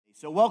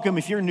So welcome,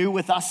 if you're new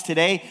with us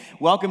today,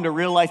 welcome to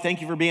Real Life.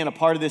 Thank you for being a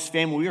part of this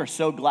family. We are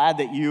so glad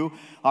that you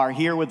are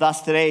here with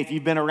us today. If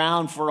you've been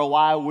around for a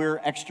while, we're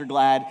extra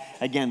glad,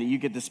 again, that you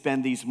get to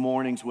spend these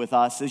mornings with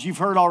us. As you've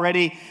heard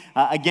already,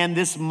 again,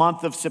 this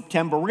month of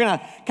September, we're going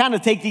to kind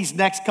of take these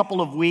next couple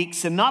of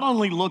weeks and not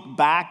only look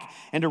back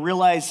and to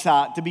realize,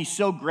 to be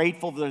so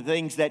grateful for the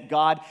things that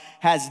God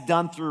has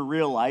done through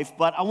Real Life,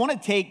 but I want to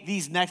take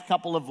these next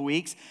couple of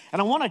weeks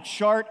and I want to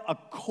chart a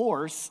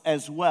course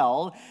as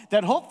well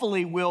that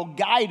hopefully will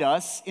guide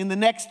us in the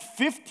next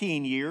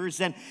 15 years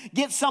and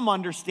get some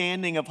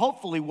understanding of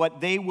hopefully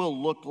what they will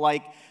look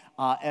like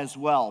as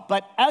well.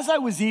 But as I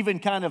was even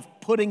kind of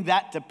putting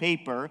that to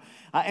paper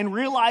and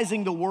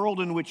realizing the world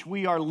in which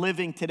we are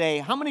living today,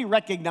 how many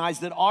recognize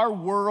that our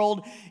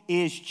world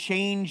is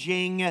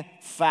changing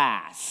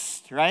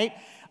fast, right?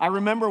 I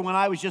remember when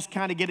I was just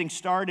kind of getting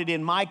started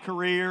in my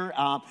career,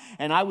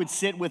 and I would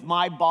sit with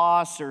my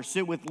boss or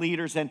sit with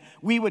leaders, and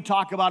we would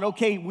talk about,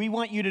 okay, we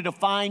want you to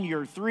define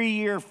your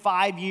 3-year,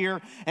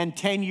 5-year, and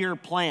 10-year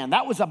plan.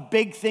 That was a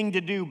big thing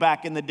to do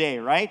back in the day,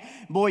 right?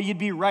 Boy, you'd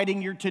be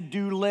writing your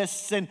to-do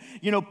lists and,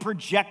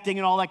 projecting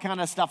and all that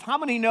kind of stuff. How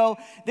many know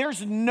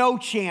there's no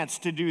chance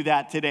to do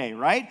that today,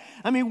 right?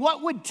 I mean,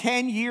 what would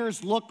 10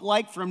 years look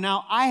like from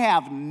now? I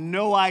have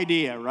no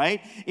idea,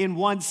 right? In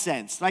one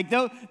sense. Like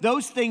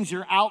those things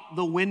are out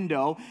the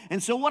window.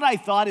 And so what I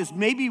thought is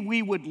maybe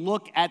we would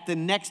look at the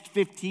next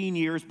 15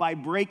 years by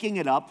breaking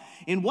it up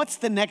in what's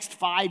the next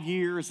 5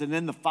 years and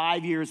then the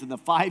 5 years and the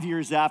 5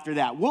 years after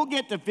that. We'll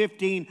get to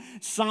 15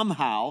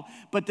 somehow,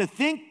 but to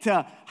think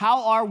to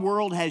how our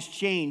world has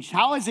changed,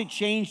 how has it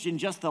changed in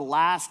just the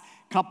last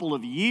couple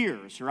of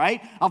years,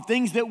 right? Of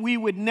things that we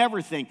would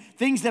never think,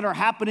 things that are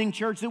happening in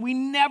church that we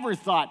never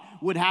thought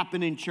would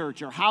happen in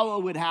church or how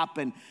it would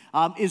happen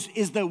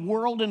is the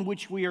world in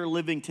which we are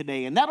living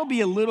today. And that'll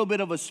be a little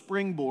bit of a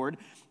springboard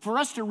for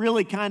us to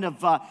really kind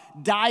of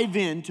dive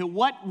into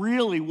what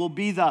really will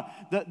be the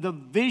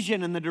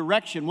vision and the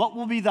direction, what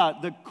will be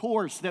the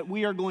course that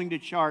we are going to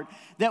chart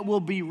that will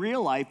be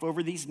real life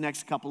over these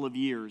next couple of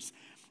years.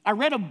 I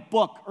read a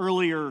book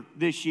earlier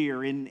this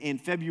year in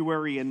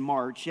February and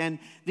March, and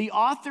the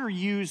author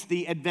used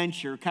the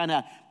adventure, kind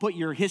of put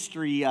your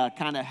history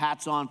kind of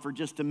hats on for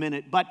just a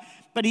minute, but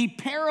he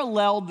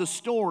paralleled the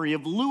story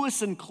of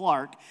Lewis and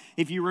Clark,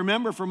 if you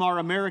remember from our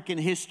American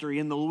history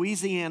in the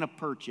Louisiana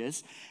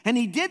Purchase, and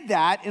he did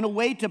that in a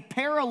way to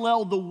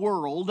parallel the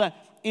world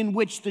in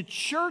which the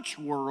church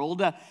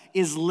world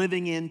is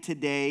living in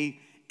today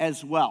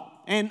as well.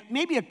 And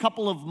maybe a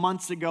couple of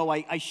months ago,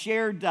 I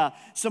shared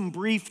some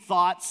brief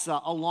thoughts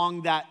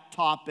along that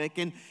topic.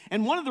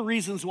 And one of the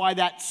reasons why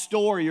that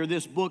story or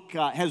this book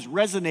has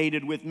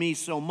resonated with me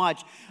so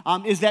much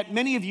is that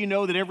many of you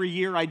know that every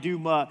year I do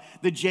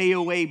the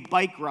JOA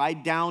bike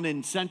ride down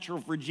in Central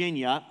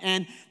Virginia.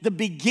 And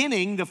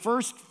the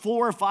first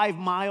 4 or 5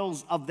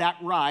 miles of that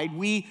ride,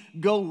 we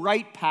go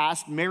right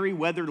past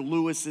Meriwether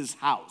Lewis's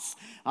house,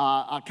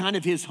 kind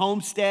of his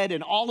homestead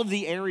and all of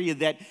the area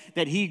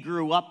that he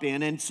grew up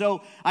in. And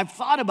so I've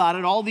thought about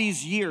it all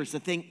these years to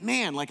think,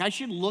 man, like I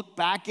should look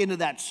back into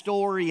that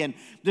story and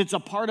it's a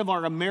part of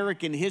our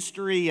American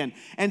history.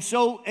 And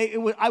so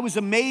I was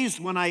amazed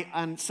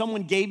when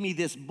someone gave me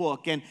this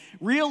book and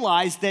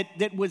realized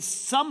that was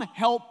some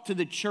help to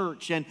the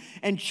church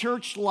and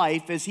church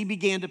life as he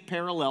began to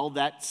parallel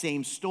that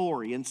same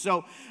story. And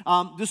so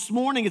this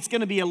morning it's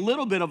going to be a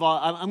little bit of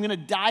I'm going to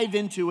dive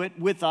into it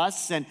with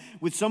us and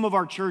with some of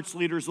our church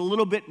leaders a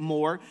little bit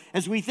more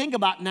as we think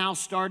about now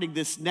starting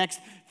this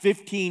next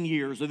 15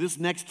 years or this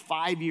next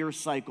 5-year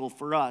cycle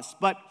for us.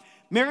 But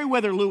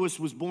Meriwether Lewis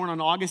was born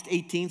on August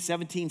 18,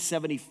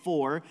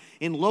 1774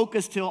 on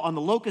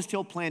the Locust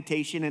Hill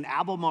Plantation in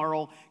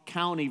Albemarle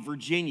County,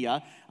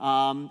 Virginia,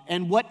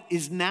 and what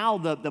is now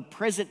the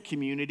present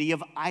community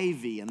of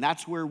Ivy. And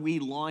that's where we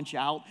launch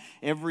out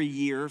every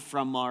year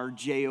from our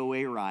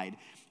JOA ride.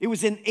 It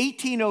was in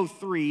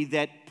 1803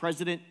 that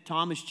President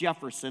Thomas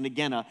Jefferson,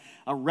 again, a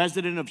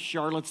resident of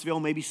Charlottesville,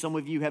 maybe some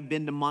of you have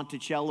been to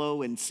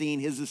Monticello and seen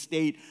his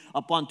estate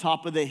up on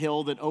top of the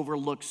hill that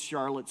overlooks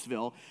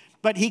Charlottesville.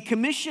 But he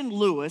commissioned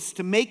Lewis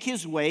to make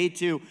his way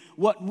to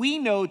what we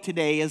know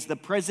today as the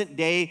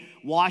present-day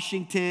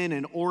Washington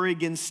and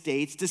Oregon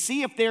states to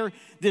see if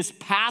this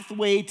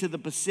pathway to the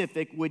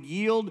Pacific would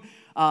yield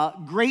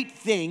great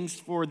things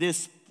for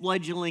this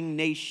fledgling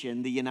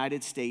nation, the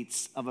United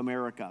States of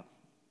America.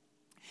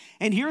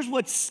 And here's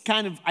what's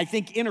kind of, I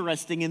think,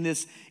 interesting in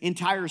this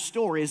entire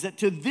story is that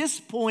to this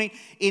point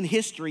in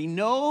history,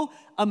 no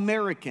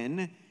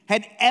American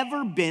had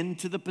ever been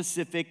to the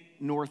Pacific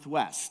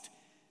Northwest.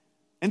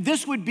 And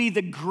this would be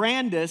the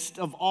grandest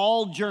of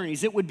all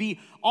journeys. It would be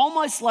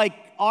almost like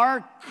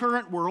our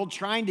current world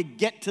trying to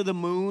get to the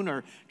moon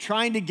or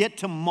trying to get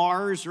to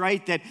Mars,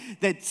 right?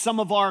 That some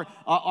of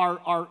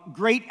our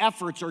great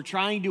efforts are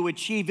trying to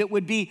achieve. It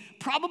would be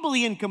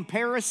probably in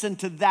comparison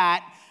to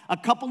that a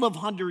couple of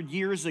 100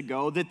 years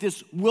ago that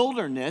this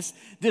wilderness,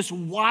 this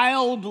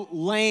wild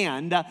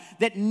land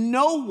that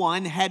no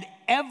one had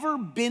ever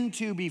been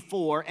to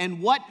before,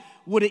 and what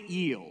would it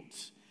yield?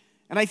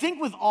 And I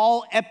think with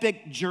all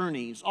epic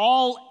journeys,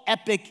 all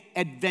epic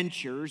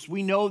adventures,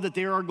 we know that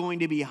there are going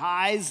to be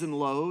highs and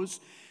lows.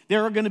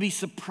 There are going to be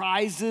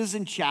surprises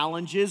and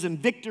challenges and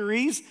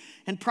victories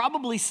and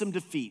probably some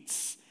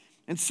defeats.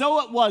 And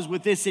so it was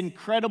with this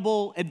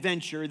incredible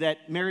adventure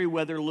that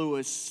Meriwether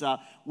Lewis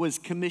was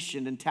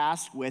commissioned and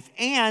tasked with.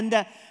 And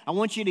I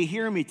want you to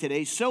hear me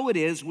today. So it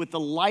is with the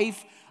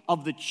life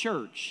of the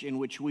church in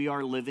which we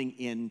are living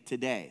in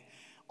today.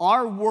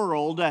 Our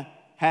world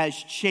has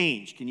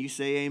changed. Can you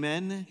say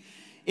amen?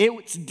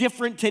 It's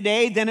different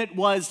today than it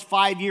was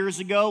 5 years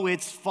ago.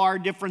 It's far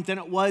different than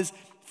it was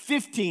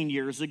 15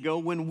 years ago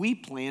when we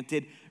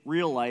planted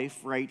Real Life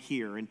right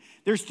here. And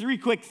there's 3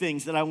 quick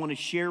things that I want to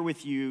share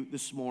with you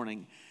this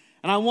morning.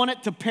 And I want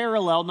it to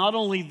parallel not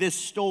only this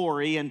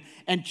story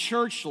and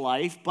church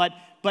life, but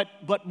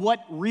what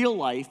real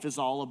life is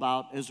all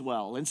about as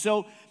well. And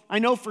so I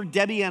know for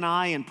Debbie and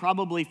I, and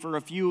probably for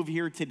a few of you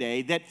here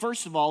today, that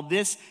first of all,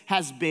 this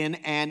has been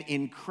an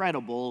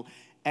incredible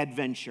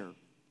adventure.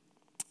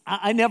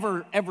 I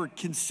never ever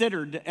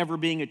considered ever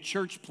being a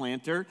church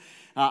planter.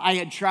 I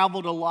had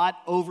traveled a lot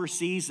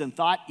overseas and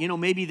thought,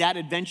 maybe that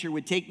adventure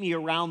would take me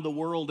around the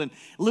world. And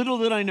little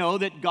did I know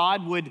that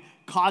God would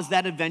cause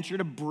that adventure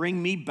to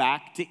bring me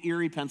back to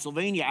Erie,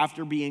 Pennsylvania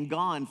after being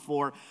gone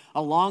for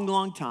a long,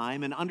 long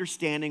time and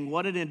understanding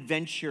what an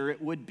adventure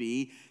it would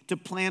be to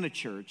plant a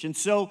church. And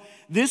so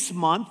this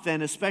month,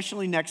 and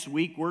especially next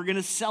week, we're going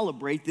to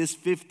celebrate this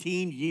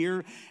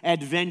 15-year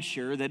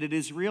adventure that it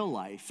is Real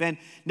Life. And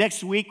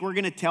next week, we're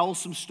going to tell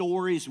some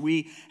stories.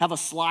 We have a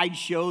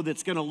slideshow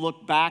that's going to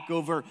look back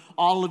over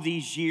all of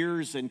these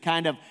years and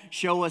kind of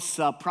show us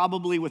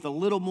probably with a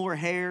little more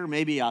hair,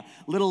 maybe a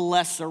little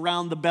less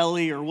around the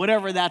belly or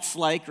whatever that's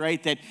like,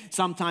 right, that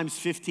sometimes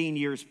 15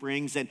 years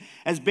brings. And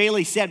as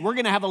Bailey said, we're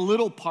going to have a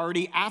little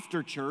party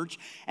after church,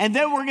 and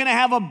then we're going to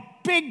have a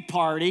big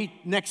party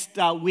next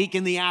week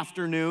in the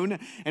afternoon,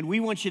 and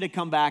we want you to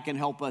come back and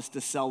help us to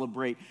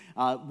celebrate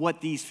what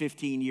these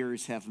 15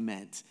 years have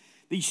meant.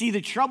 You see,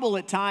 the trouble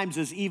at times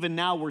is even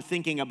now we're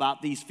thinking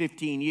about these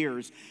 15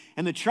 years,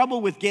 and the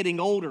trouble with getting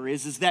older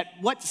is that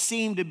what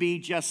seemed to be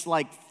just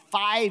like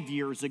 5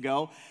 years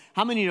ago,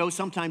 how many know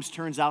sometimes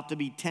turns out to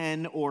be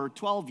 10 or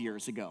 12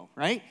 years ago,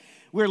 right?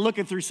 We're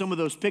looking through some of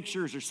those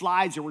pictures or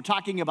slides, or we're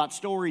talking about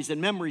stories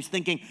and memories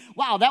thinking,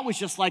 wow, that was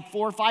just like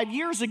 4 or 5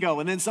 years ago.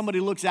 And then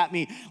somebody looks at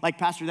me like,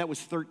 Pastor, that was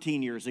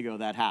 13 years ago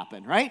that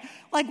happened, right?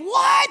 Like,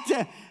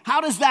 what?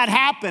 How does that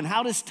happen?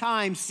 How does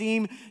time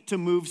seem to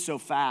move so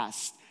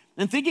fast?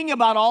 And thinking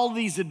about all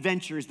these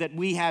adventures that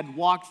we had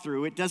walked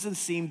through, it doesn't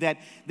seem that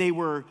they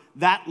were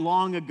that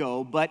long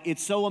ago, but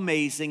it's so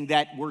amazing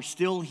that we're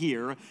still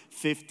here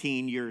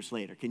 15 years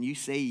later. Can you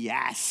say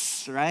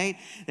yes, right?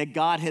 That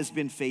God has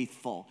been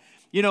faithful.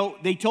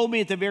 They told me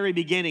at the very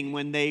beginning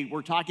when they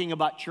were talking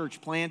about church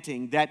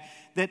planting that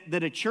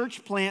a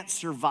church plant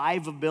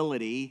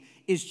survivability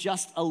is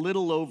just a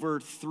little over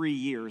 3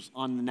 years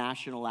on the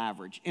national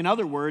average. In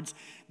other words,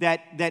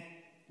 that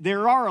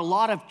there are a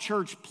lot of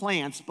church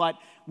plants, but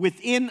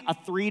within a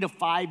 3 to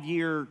 5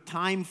 year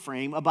time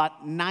frame,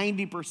 about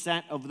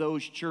 90% of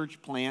those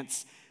church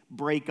plants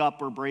break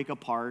up or break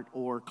apart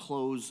or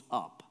close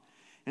up.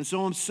 And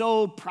so I'm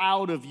so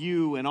proud of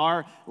you and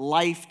our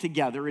life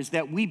together is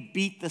that we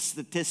beat the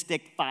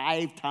statistic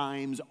 5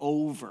 times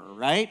over,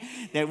 right?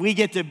 That we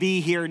get to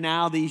be here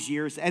now these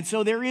years. And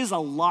so there is a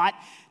lot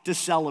to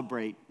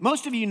celebrate.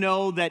 Most of you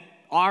know that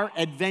our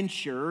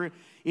adventure,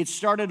 it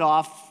started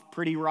off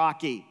pretty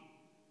rocky.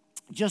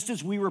 Just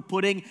as we were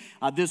putting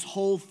this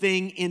whole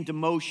thing into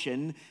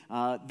motion,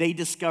 they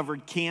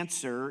discovered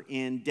cancer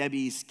in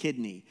Debbie's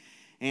kidney.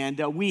 And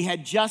we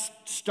had just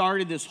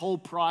started this whole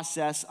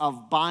process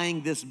of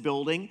buying this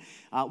building,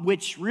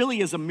 which really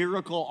is a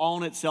miracle all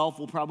in itself.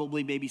 We'll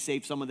probably maybe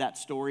save some of that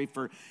story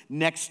for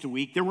next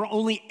week. There were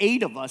only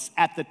 8 of us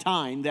at the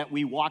time that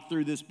we walked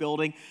through this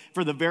building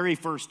for the very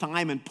first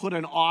time and put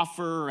an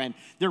offer, and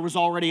there was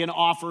already an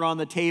offer on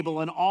the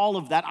table and all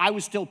of that. I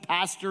was still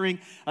pastoring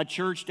a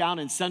church down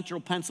in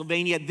central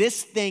Pennsylvania.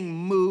 This thing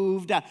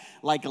moved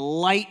like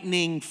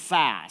lightning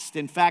fast.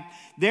 In fact,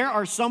 there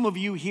are some of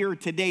you here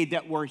today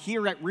that were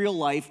here at Real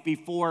Life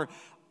before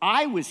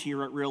I was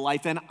here at Real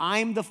Life, and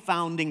I'm the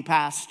founding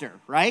pastor,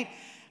 right?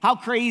 How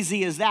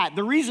crazy is that?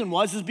 The reason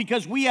is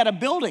because we had a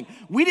building.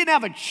 We didn't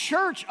have a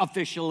church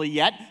officially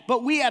yet,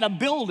 but we had a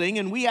building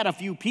and we had a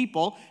few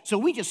people, so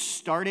we just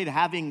started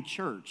having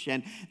church.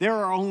 And there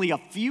are only a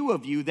few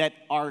of you that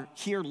are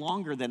here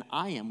longer than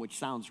I am, which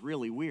sounds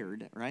really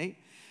weird, right?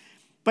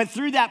 But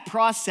through that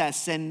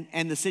process and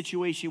the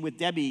situation with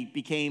Debbie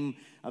became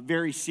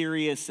very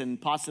serious and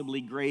possibly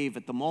grave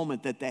at the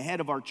moment that the head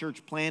of our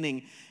church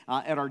planning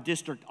at our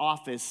district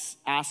office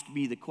asked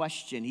me the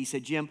question. He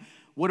said, Jim,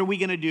 what are we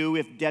going to do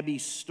if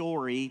Debbie's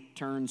story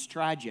turns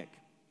tragic?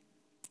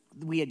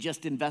 We had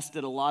just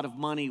invested a lot of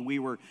money. We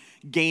were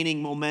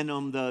gaining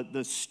momentum.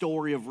 The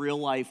story of Real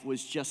Life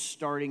was just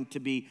starting to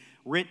be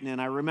written.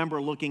 And I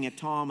remember looking at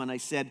Tom and I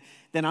said,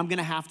 then I'm going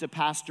to have to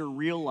pastor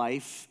Real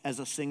Life as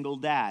a single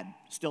dad.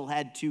 Still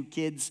had 2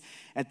 kids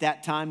at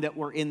that time that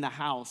were in the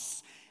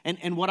house.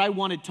 And what I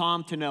wanted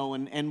Tom to know,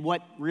 and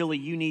what really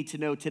you need to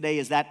know today,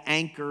 is that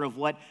anchor of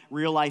what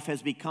Real Life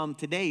has become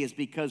today is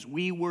because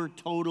we were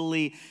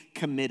totally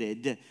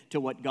committed to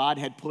what God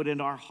had put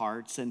in our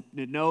hearts, and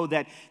to know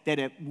that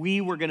if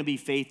we were going to be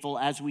faithful,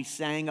 as we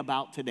sang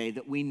about today,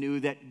 that we knew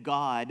that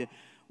God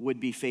would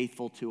be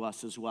faithful to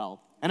us as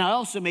well. And I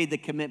also made the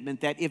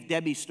commitment that if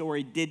Debbie's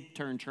story did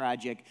turn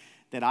tragic,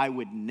 that I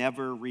would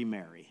never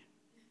remarry.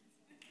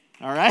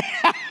 All right?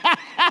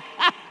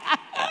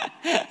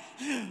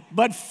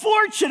 But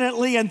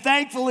fortunately and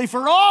thankfully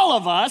for all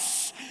of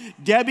us,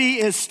 Debbie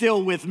is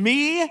still with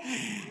me.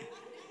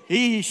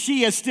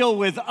 She is still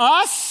with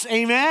us,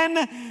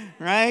 amen,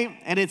 right?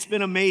 And it's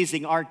been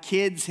amazing. Our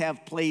kids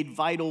have played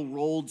vital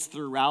roles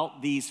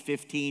throughout these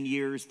 15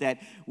 years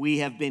that we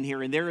have been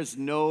here. And there is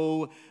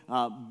no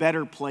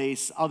better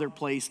other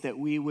place that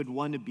we would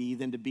want to be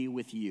than to be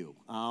with you.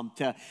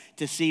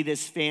 To see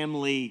this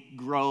family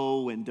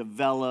grow and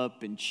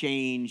develop and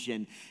change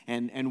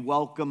and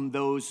welcome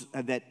those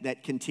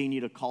that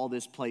continue to call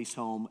this place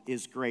home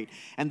is great.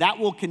 And that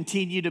will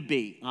continue to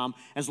be.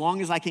 As long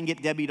as I can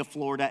get Debbie to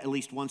Florida at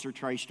least once or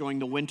twice during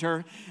the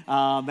winter,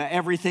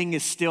 everything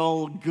is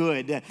still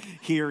good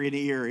here in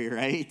Erie,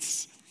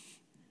 right?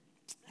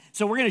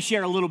 So we're going to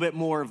share a little bit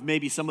more of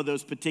maybe some of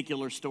those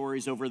particular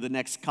stories over the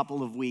next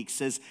couple of weeks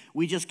as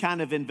we just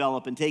kind of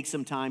envelop and take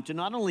some time to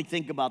not only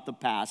think about the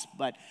past,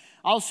 but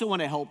I also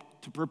want to help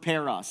to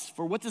prepare us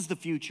for what does the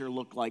future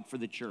look like for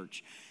the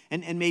church.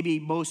 And maybe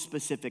most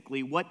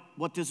specifically, what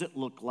does it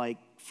look like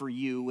for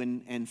you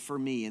and for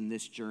me in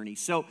this journey?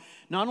 So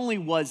not only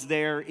was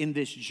there in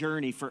this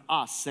journey for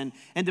us, and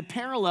to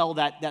parallel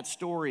that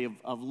story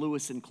of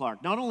Lewis and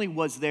Clark, not only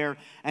was there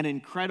an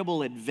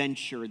incredible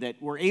adventure that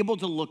we're able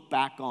to look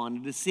back on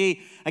and to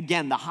see,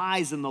 again, the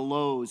highs and the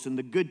lows and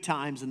the good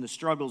times and the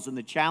struggles and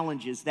the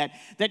challenges that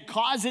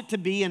cause it to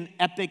be an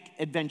epic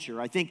adventure.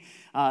 I think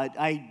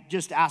I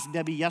just asked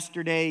Debbie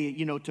yesterday,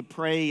 to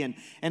pray.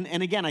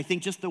 And again, I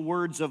think just the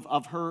words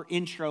of her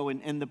intro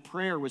and the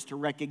prayer was to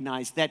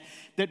recognize that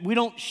we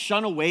don't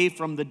shun away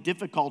from the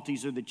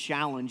difficulties or the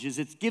challenges.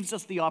 It gives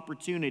us the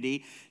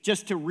opportunity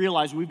just to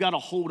realize we've got to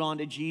hold on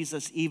to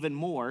Jesus even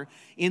more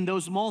in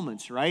those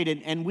moments, right?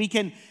 And we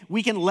can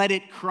let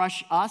it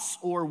crush us,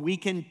 or we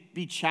can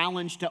be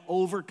challenged to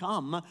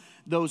overcome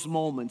those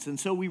moments. And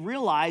so we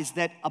realize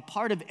that a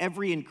part of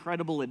every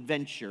incredible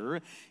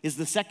adventure is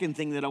the second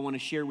thing that I want to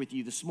share with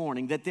you this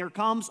morning, that there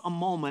comes a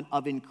moment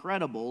of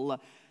incredible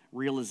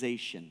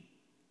realization.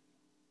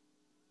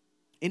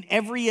 In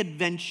every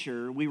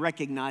adventure, we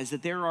recognize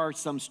that there are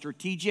some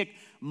strategic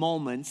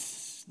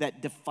moments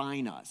that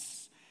define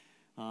us.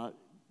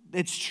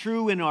 It's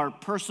true in our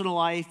personal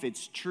life,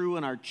 it's true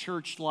in our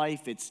church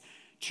life, it's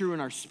true in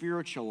our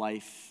spiritual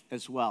life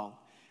as well.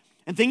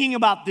 And thinking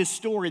about this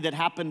story that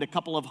happened a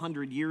couple of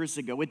hundred years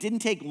ago, it didn't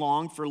take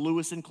long for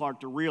Lewis and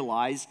Clark to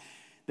realize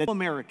that no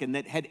American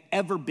that had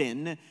ever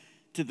been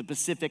to the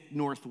Pacific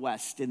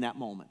Northwest in that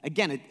moment.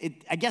 Again,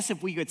 I guess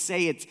if we could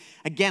say it's,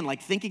 again,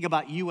 like thinking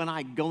about you and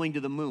I going to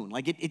the moon.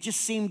 Like it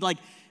just seemed like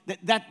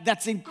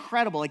that's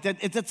incredible. Like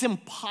that's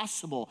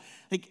impossible.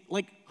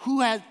 Like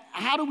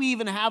how do we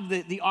even have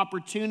the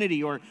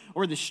opportunity or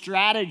the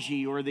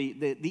strategy or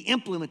the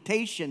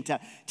implementation to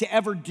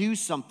ever do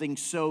something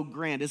so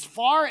grand? As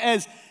far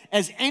as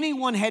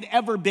anyone had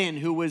ever been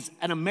who was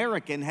an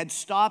American had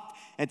stopped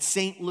at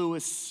St.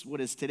 Louis, what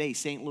is today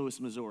St. Louis,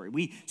 Missouri.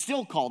 We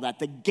still call that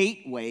the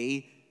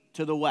gateway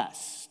to the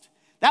West.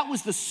 That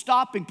was the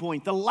stopping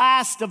point, the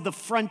last of the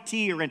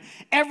frontier, and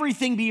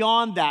everything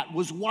beyond that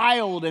was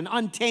wild and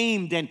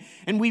untamed,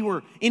 and we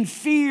were in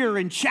fear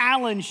and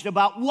challenged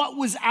about what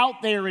was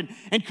out there,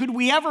 and could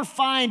we ever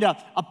find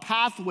a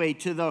pathway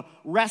to the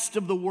rest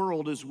of the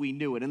world as we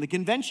knew it. And the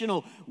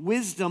conventional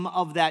wisdom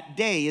of that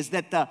day is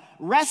that the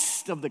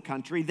rest of the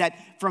country,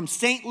 that from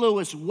St.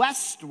 Louis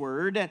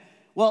westward,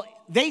 well,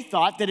 they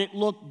thought that it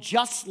looked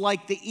just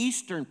like the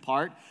eastern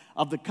part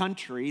of the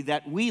country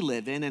that we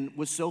live in and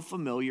was so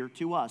familiar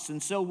to us.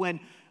 And so when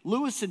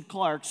Lewis and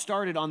Clark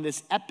started on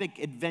this epic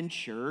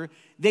adventure,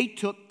 they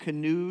took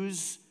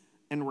canoes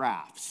and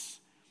rafts,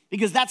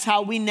 because that's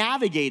how we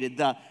navigated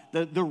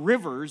the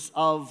rivers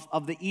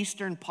of the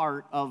eastern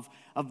part of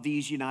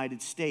these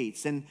United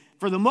States. And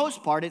for the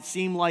most part, it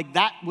seemed like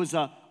that was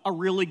a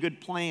really good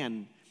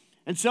plan.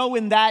 And so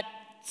in that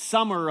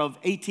summer of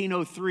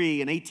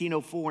 1803 and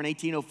 1804 and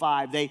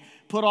 1805, they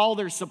put all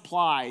their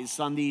supplies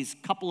on these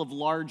couple of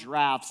large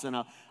rafts and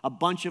a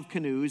bunch of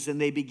canoes,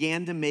 and they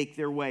began to make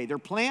their way. Their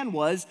plan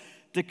was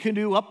to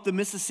canoe up the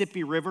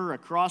Mississippi River,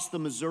 across the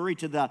Missouri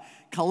to the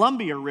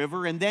Columbia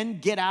River, and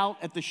then get out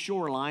at the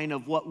shoreline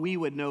of what we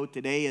would know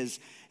today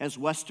as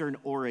Western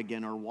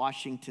Oregon or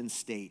Washington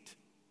State.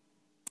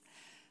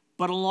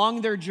 But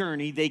along their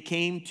journey, they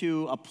came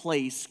to a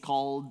place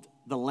called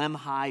the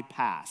Lemhi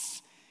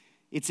Pass.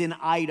 It's in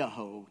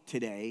Idaho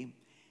today,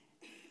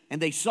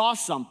 and they saw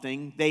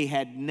something they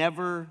had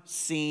never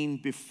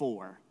seen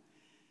before.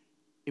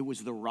 It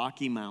was the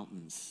Rocky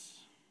Mountains.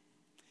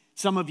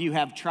 Some of you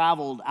have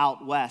traveled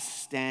out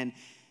west, and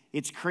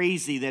it's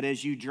crazy that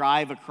as you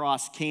drive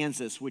across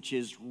Kansas, which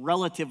is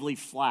relatively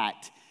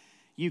flat,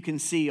 you can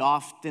see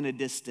off in a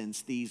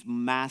distance these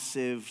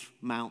massive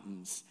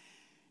mountains.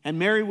 And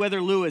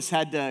Meriwether Lewis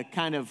had to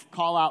kind of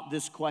call out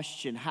this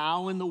question: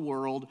 how in the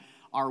world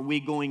are we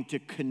going to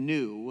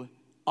canoe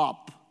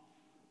up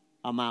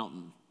a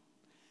mountain?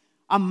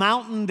 A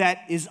mountain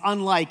that is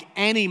unlike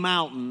any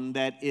mountain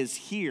that is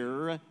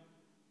here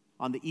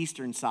on the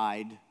eastern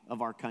side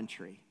of our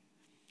country.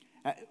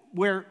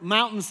 Where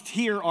mountains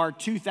here are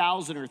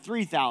 2,000 or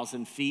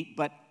 3,000 feet,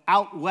 but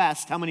out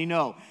west, how many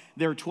know?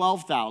 They're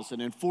 12,000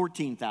 and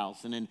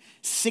 14,000 and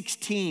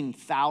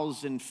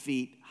 16,000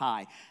 feet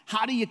high.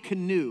 How do you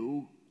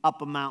canoe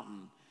up a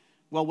mountain?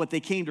 Well, what they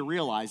came to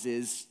realize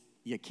is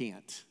you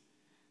can't.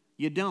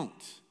 You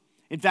don't.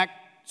 In fact,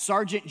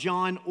 Sergeant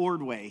John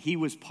Ordway, he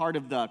was part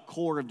of the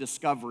Corps of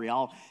Discovery.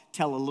 I'll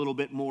tell a little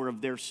bit more of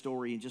their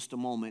story in just a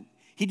moment.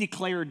 He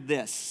declared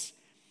this: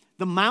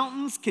 the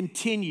mountains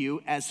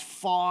continue as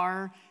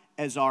far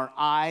as our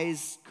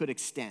eyes could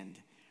extend.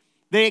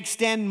 They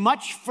extend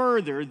much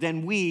further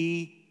than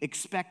we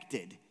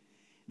expected.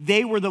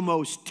 They were the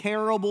most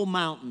terrible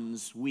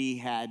mountains we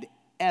had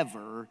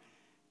ever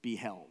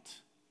beheld.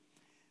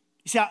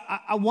 You see,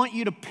 I want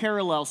you to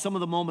parallel some of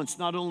the moments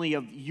not only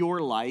of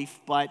your life,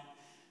 but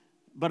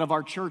of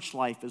our church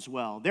life as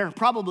well. There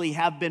probably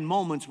have been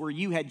moments where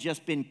you had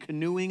just been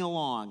canoeing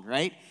along,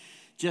 right?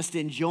 Just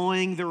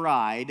enjoying the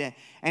ride,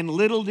 and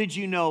little did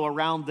you know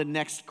around the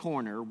next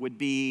corner would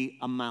be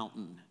a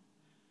mountain.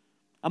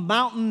 A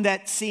mountain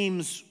that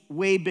seems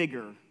way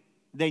bigger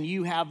than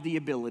you have the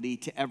ability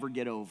to ever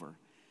get over.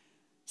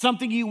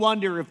 Something you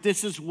wonder if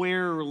this is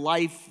where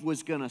life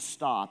was going to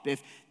stop,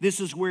 if this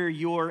is where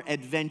your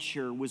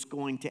adventure was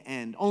going to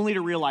end, only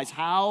to realize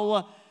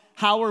how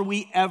are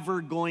we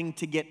ever going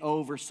to get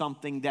over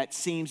something that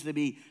seems to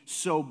be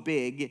so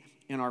big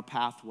in our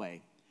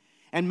pathway?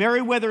 And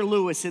Meriwether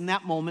Lewis in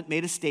that moment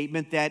made a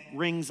statement that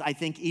rings, I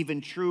think,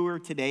 even truer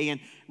today, and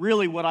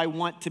really what I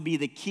want to be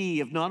the key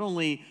of not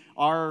only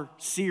our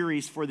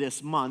series for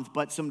this month,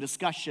 but some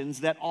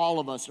discussions that all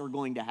of us are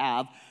going to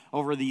have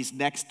over these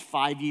next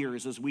 5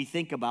 years as we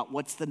think about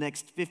what's the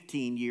next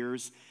 15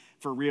 years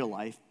for real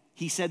life.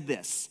 He said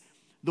this: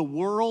 the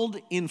world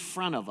in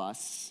front of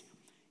us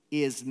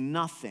is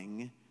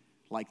nothing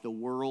like the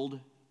world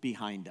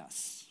behind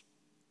us.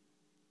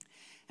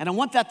 And I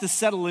want that to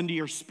settle into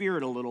your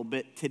spirit a little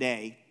bit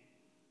today,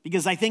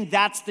 because I think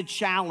that's the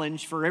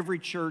challenge for every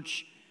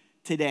church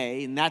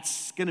today, and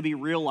that's going to be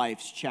real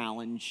life's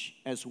challenge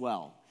as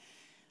well.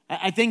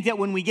 I think that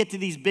when we get to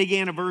these big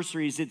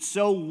anniversaries, it's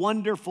so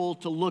wonderful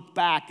to look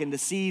back and to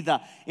see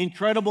the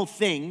incredible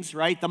things,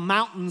 right? The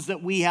mountains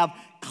that we have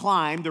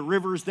climbed, the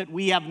rivers that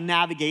we have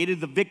navigated,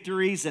 the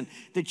victories and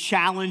the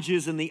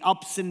challenges and the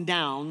ups and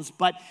downs.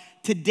 But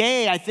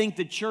today, I think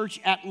the church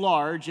at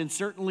large, and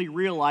certainly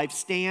real life,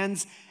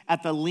 stands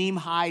at the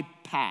Limhi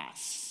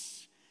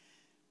Pass.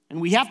 And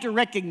we have to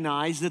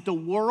recognize that the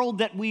world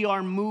that we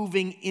are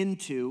moving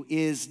into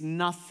is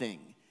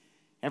nothing.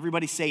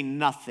 Everybody say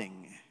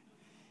nothing.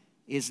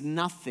 Is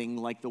nothing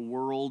like the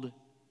world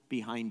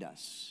behind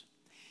us.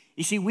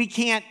 You see, we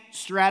can't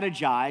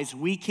strategize.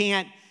 We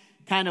can't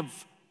kind of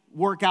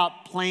work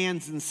out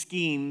plans and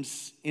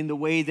schemes in the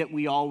way that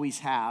we always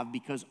have,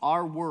 because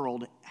our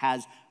world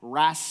has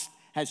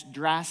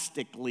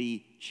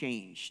drastically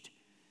changed.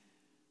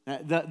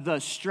 The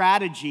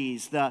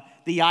strategies,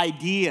 the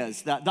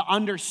ideas, the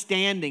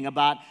understanding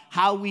about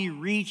how we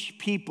reach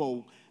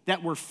people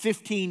that were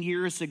 15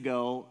 years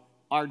ago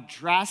are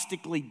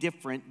drastically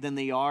different than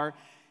they are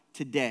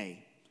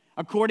today.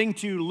 According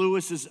to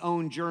Lewis's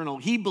own journal,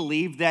 he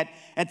believed that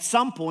at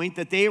some point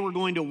that they were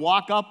going to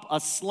walk up a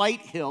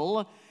slight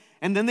hill,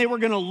 and then they were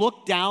going to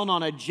look down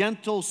on a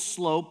gentle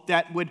slope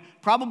that would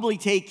probably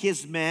take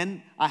his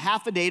men a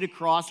half a day to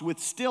cross with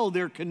still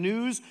their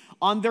canoes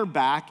on their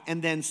back,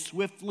 and then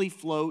swiftly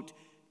float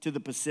to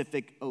the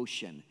Pacific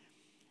Ocean.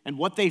 And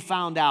what they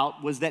found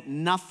out was that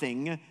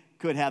nothing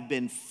could have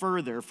been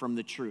further from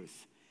the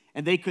truth,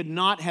 and they could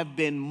not have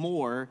been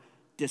more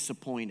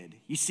disappointed.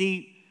 You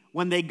see,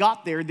 when they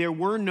got there, there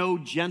were no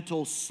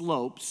gentle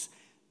slopes.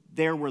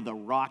 There were the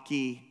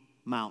Rocky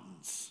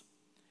Mountains.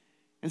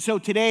 And so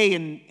today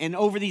and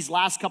over these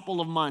last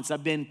couple of months,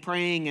 I've been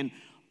praying and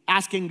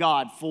asking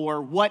God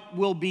for what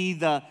will be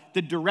the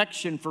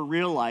direction for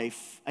real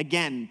life,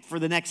 again, for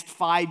the next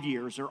 5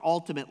 years, or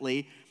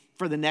ultimately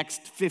for the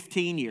next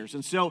 15 years.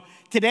 And so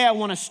today I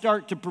want to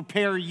start to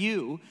prepare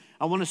you.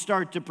 I want to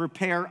start to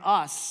prepare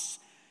us.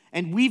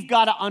 And we've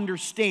got to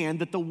understand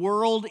that the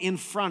world in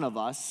front of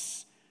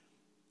us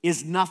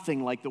is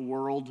nothing like the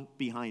world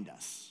behind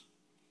us.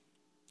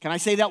 Can I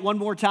say that one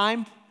more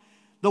time?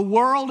 The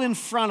world in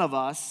front of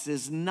us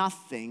is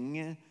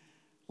nothing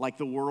like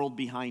the world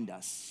behind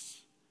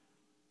us.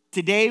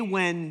 Today,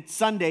 when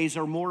Sundays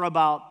are more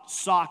about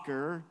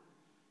soccer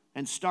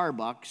and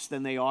Starbucks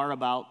than they are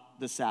about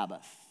the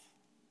Sabbath.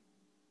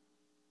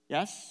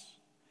 Yes?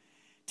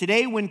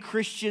 Today, when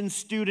Christian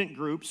student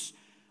groups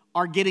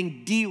are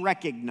getting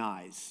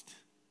de-recognized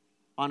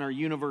on our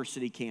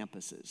university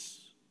campuses.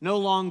 no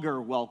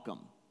longer welcome.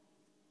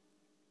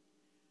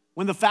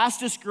 When the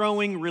fastest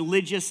growing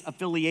religious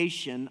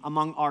affiliation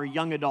among our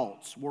young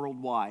adults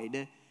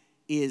worldwide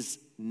is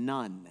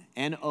none,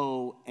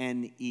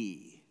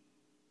 N-O-N-E.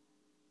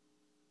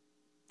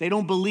 They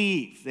don't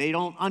believe, they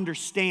don't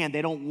understand,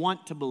 they don't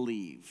want to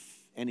believe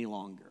any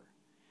longer.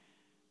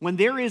 When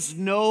there is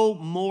no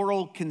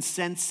moral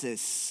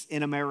consensus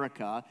in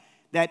America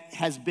that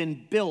has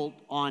been built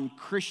on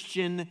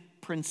Christian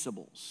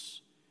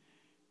principles.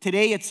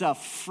 Today it's a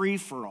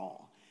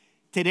free-for-all.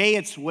 Today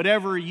it's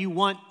whatever you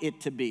want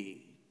it to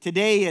be.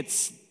 Today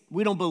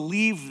we don't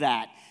believe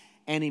that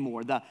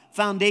anymore. The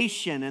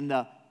foundation and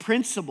the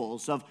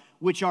principles of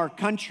which our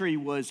country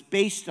was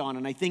based on,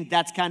 and I think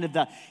that's kind of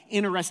the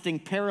interesting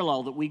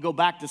parallel that we go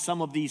back to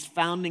some of these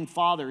founding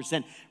fathers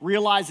and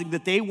realizing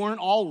that they weren't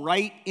all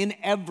right in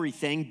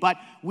everything, but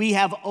we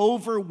have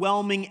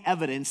overwhelming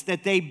evidence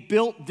that they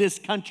built this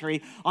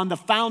country on the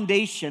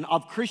foundation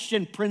of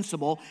Christian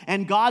principle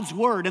and God's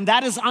word, and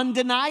that is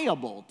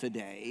undeniable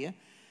today.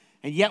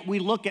 And yet we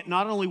look at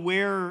not only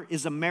where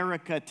is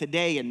America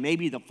today and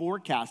maybe the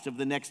forecast of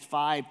the next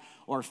 5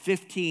 or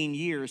 15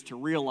 years to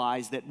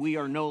realize that we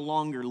are no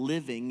longer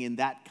living in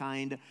that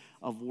kind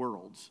of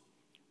world.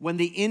 When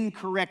the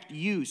incorrect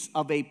use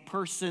of a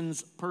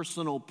person's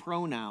personal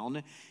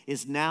pronoun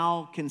is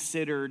now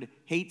considered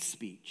hate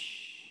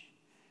speech,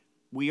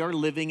 we are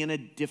living in a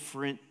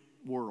different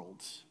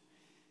world.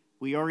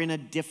 We are in a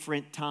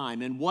different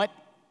time. And what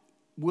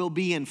will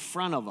be in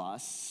front of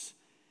us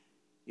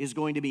is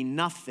going to be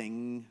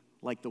nothing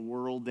like the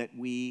world that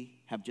we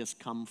have just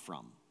come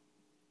from.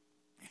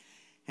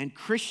 And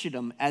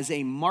Christendom, as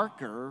a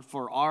marker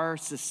for our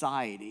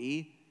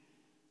society,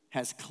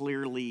 has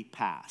clearly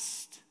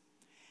passed.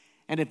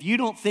 And if you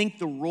don't think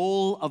the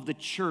role of the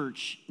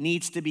church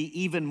needs to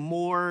be even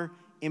more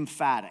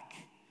emphatic,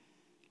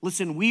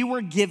 listen, we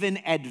were given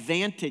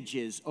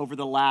advantages over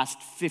the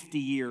last 50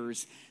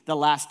 years, the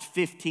last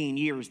 15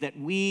 years, that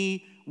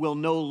we will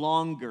no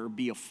longer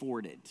be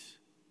afforded.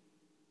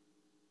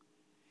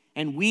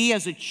 And we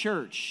as a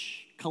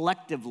church,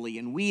 collectively,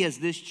 and we as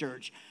this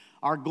church,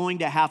 are going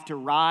to have to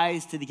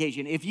rise to the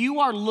occasion. If you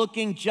are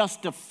looking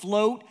just to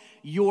float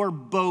your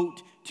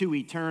boat to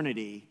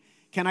eternity,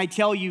 can I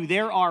tell you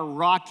there are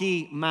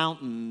rocky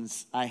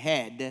mountains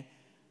ahead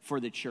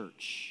for the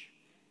church.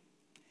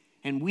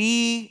 And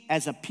we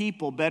as a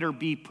people better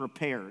be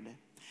prepared.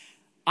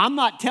 I'm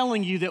not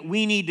telling you that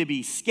we need to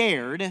be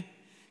scared,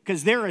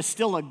 because there is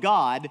still a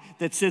God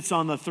that sits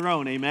on the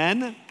throne,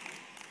 amen?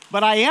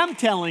 But I am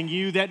telling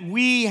you that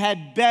we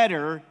had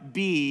better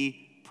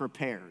be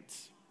prepared.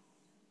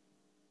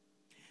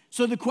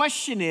 So the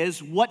question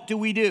is, what do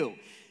we do?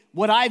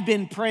 What I've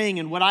been praying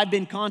and what I've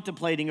been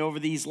contemplating over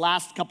these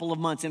last couple of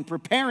months and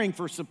preparing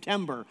for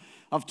September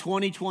of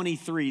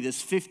 2023,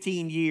 this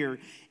 15-year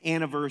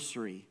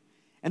anniversary.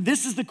 And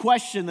this is the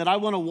question that I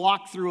want to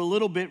walk through a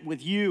little bit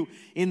with you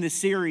in this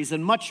series,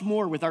 and much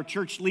more with our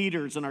church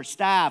leaders and our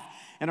staff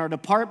and our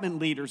department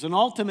leaders, and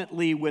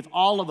ultimately with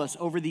all of us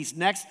over these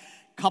next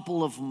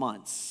couple of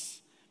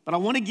months. But I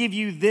want to give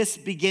you this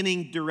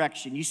beginning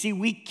direction. You see,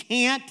 we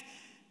can't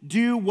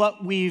do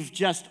what we've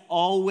just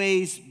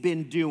always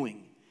been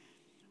doing.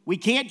 We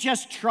can't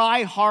just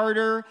try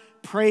harder,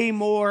 pray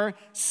more,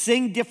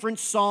 sing different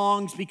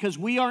songs, because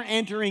we are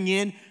entering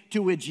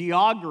into a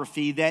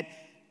geography that,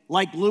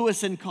 like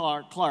Lewis and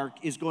Clark,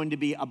 is going to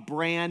be a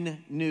brand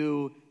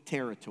new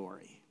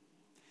territory.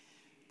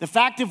 The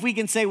fact if we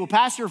can say, well,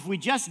 Pastor, if we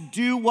just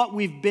do what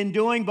we've been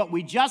doing, but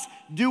we just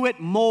do it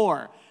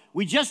more,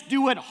 we just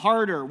do it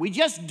harder, we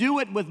just do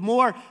it with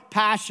more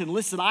passion.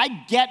 Listen, I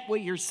get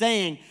what you're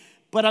saying,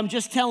 but I'm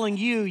just telling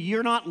you,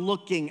 you're not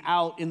looking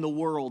out in the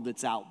world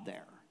that's out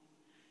there.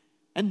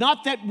 And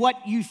not that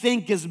what you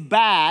think is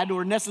bad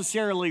or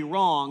necessarily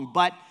wrong,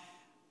 but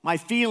my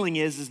feeling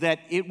is that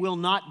it will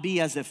not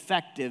be as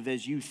effective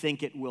as you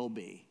think it will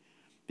be.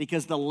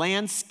 Because the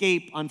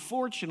landscape,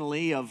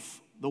 unfortunately,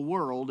 of the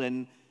world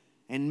and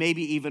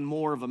maybe even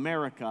more of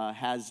America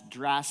has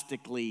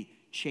drastically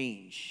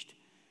changed.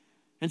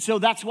 And so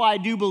that's why I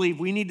do believe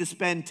we need to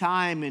spend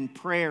time in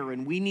prayer,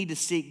 and we need to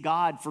seek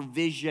God for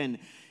vision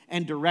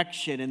and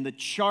direction and the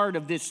chart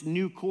of this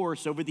new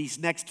course over these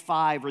next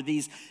 5 or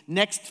these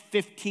next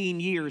 15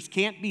 years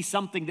can't be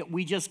something that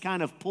we just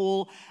kind of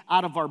pull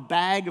out of our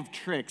bag of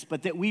tricks,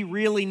 but that we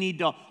really need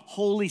to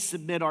wholly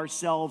submit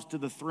ourselves to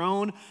the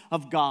throne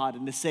of God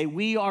and to say,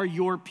 we are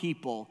your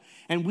people,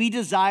 and we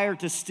desire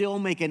to still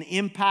make an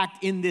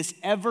impact in this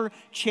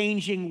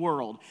ever-changing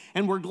world.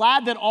 And we're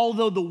glad that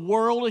although the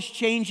world is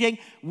changing,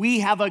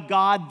 we have a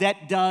God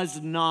that does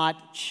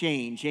not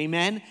change,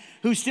 amen?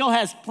 Who still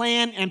has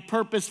plan and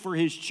purpose for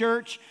his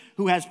church,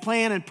 who has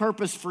plan and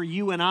purpose for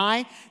you and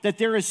I, that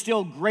there is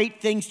still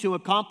great things to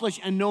accomplish.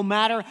 And no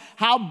matter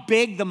how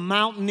big the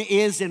mountain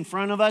is in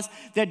front of us,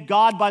 that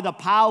God, by the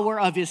power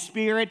of his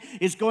Spirit,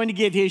 is going to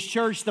give his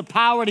church the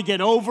power to get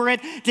over it,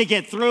 to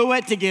get through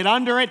it, to get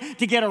under it,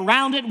 to get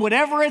around it,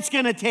 whatever it's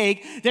going to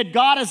take, that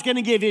God is going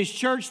to give his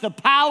church the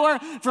power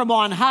from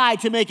on high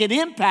to make an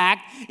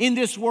impact in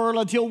this world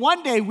until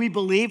one day we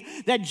believe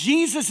that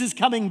Jesus is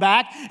coming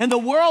back and the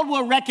world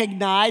will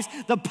recognize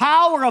the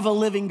power of a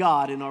living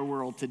God in our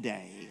world today.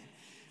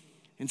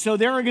 And so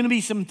there are going to be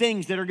some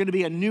things that are going to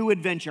be a new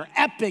adventure,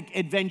 epic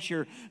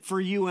adventure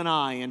for you and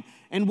I.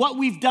 And what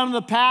we've done in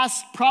the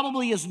past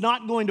probably is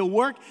not going to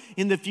work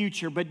in the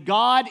future, but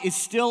God is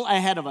still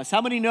ahead of us. How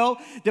many know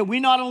that we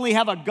not only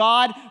have a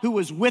God who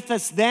was with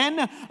us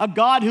then, a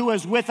God who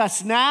is with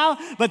us now,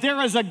 but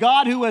there is a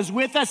God who is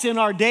with us in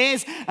our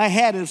days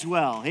ahead as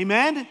well.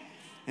 Amen?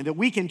 And that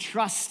we can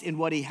trust in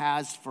what he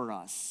has for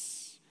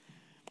us.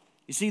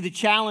 You see, the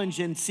challenge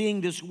in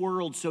seeing this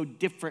world so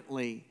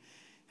differently.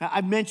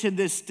 I've mentioned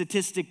this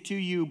statistic to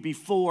you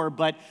before,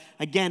 but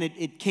again,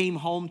 it came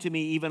home to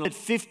me even.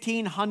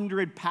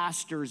 1,500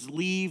 pastors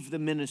leave the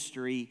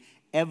ministry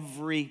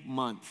every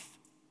month.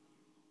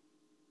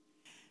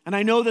 And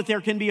I know that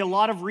there can be a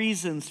lot of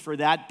reasons for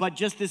that, but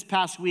just this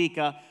past week,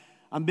 a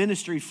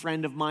ministry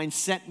friend of mine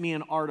sent me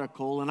an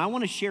article, and I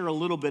want to share a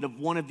little bit of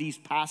one of these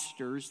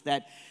pastors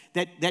that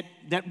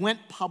went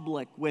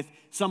public with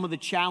some of the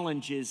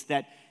challenges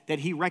that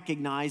he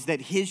recognized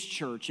that his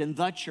church and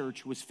the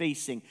church was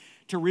facing,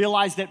 to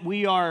realize that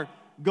we are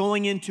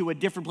going into a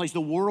different place. The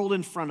world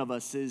in front of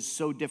us is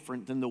so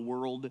different than the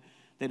world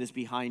that is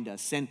behind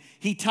us. And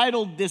he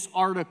titled this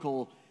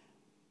article,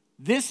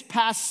 "This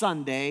past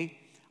Sunday,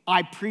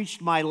 I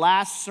preached my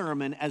last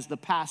sermon as the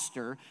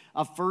pastor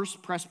of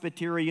First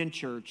Presbyterian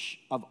Church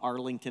of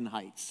Arlington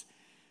Heights."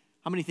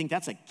 How many think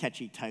that's a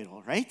catchy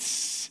title, right?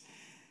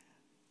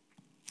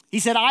 He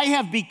said, I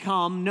have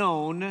become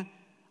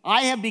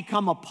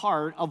a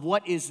part of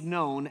what is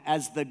known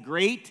as the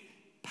Great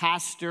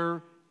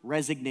Pastor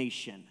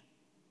Resignation.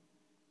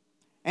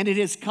 And it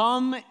has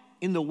come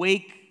in the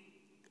wake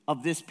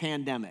of this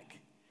pandemic.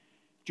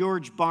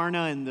 George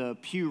Barna and the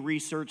Pew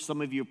Research,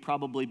 some of you have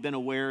probably been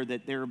aware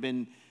that there have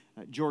been,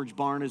 George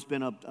Barna has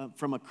been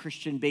from a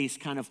Christian-based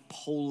kind of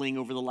polling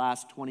over the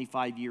last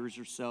 25 years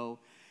or so,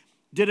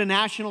 did a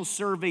national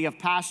survey of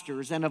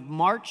pastors, and of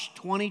March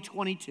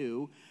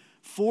 2022,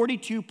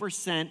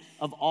 42%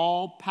 of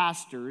all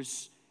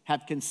pastors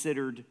have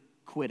considered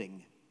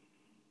quitting.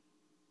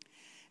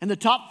 And the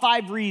top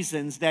 5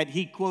 reasons that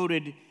he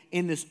quoted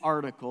in this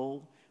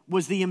article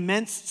was the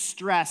immense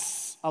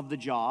stress of the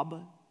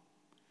job,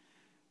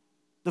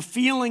 the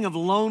feeling of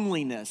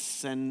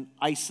loneliness and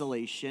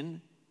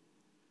isolation,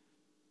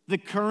 the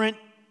current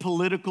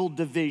political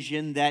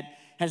division that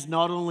has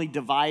not only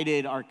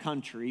divided our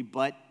country,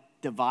 but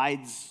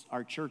divides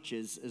our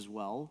churches as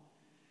well.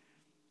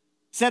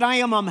 Said, I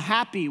am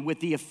unhappy with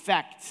the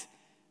effect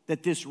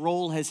that this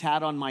role has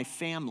had on my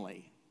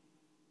family,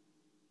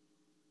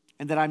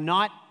 and that I'm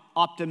not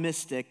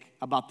optimistic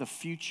about the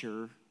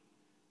future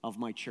of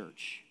my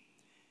church.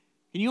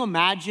 Can you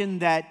imagine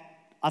that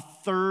a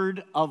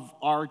third of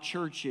our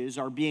churches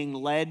are being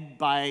led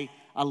by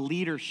a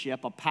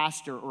leadership, a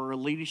pastor or a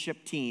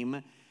leadership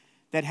team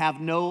that have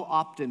no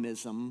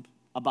optimism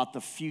about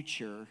the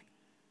future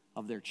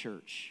of their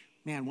church?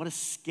 Man, what a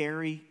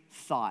scary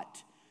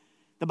thought.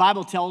 The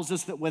Bible tells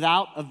us that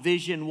without a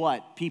vision,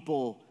 what?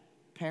 People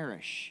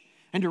perish.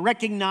 And to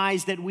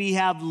recognize that we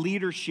have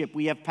leadership,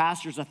 we have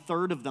pastors, a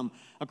third of them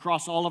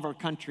across all of our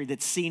country,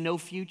 that see no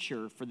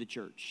future for the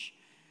church,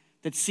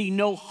 that see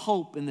no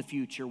hope in the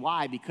future.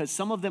 Why? Because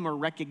some of them are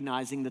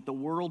recognizing that the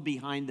world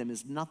behind them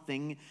is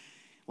nothing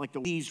like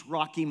these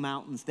rocky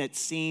mountains that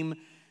seem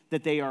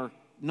that they are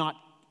not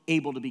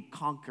able to be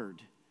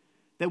conquered.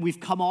 That we've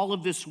come all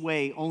of this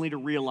way only to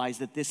realize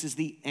that this is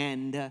the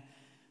end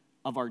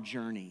of our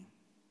journey.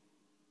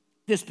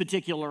 This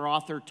particular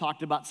author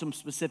talked about some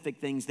specific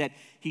things that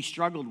he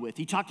struggled with.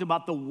 He talked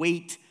about the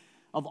weight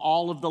of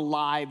all of the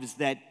lives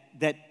that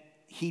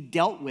he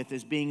dealt with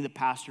as being the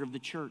pastor of the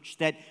church.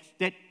 That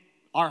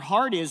our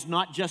heart is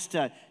not just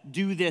to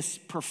do this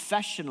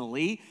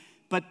professionally,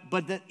 but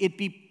that it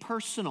be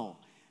personal.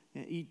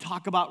 You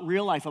talk about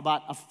real life,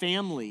 about a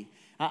family.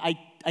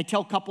 I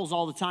tell couples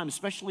all the time,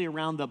 especially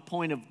around the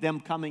point of them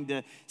coming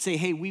to say,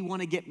 hey, we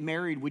want to get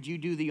married. Would you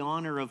do the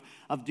honor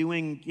of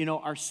doing,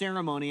 our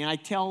ceremony? And I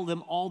tell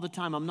them all the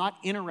time, I'm not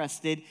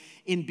interested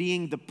in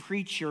being the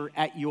preacher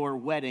at your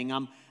wedding.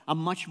 I'm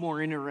much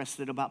more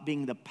interested about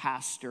being the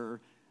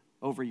pastor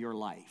over your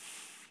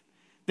life.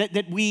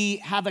 That we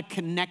have a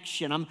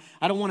connection.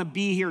 I don't want to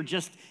be here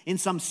just in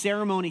some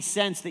ceremony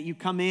sense that you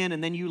come in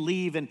and then you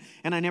leave and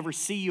I never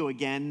see you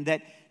again.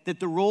 That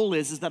the role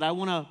is that I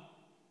want to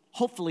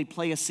hopefully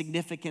play a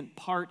significant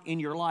part in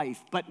your life.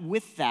 But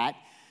with that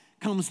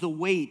comes the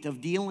weight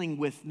of dealing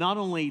with not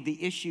only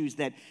the issues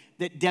that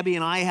Debbie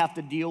and I have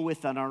to deal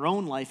with in our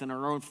own life and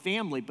our own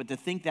family, but to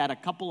think that a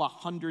couple of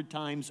 100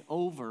 times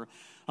over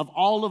of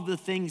all of the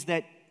things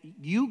that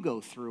you go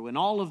through and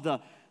all of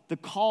the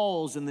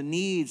calls and the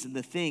needs and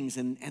the things.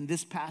 And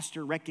this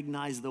pastor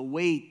recognized the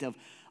weight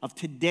of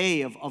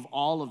today, of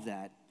all of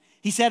that.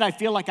 He said, I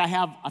feel like I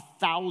have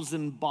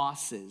 1,000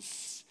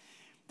 bosses.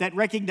 That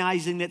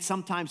recognizing that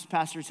sometimes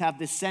pastors have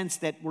this sense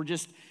that we're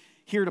just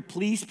here to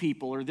please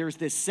people, or there's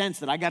this sense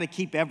that I got to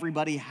keep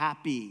everybody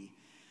happy.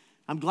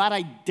 I'm glad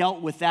I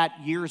dealt with that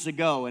years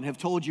ago and have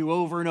told you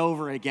over and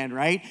over again,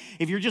 right?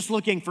 If you're just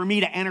looking for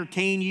me to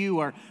entertain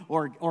you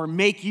or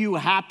make you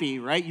happy,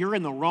 right? You're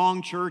in the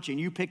wrong church and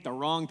you picked the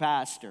wrong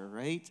pastor,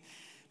 right?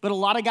 But a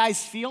lot of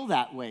guys feel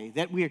that way,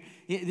 that we're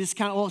this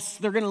kind of,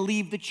 they're going to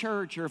leave the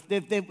church, or if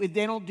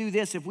they don't do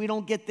this, if we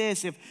don't get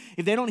this, if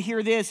they don't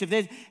hear this,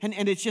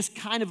 and it's just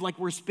kind of like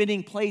we're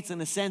spinning plates in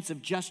the sense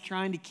of just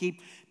trying to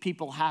keep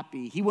people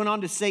happy. He went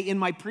on to say, in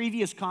my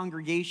previous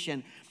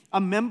congregation, a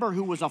member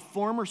who was a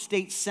former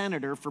state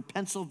senator for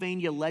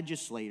Pennsylvania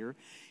legislator,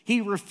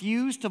 he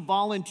refused to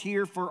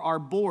volunteer for our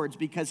boards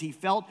because he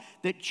felt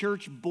that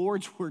church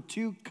boards were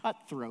too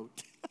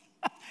cutthroat.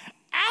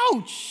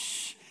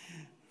 Ouch!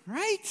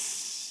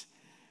 Right?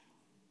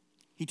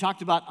 He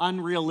talked about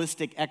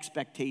unrealistic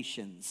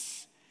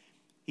expectations.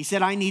 He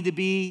said, I need to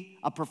be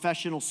a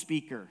professional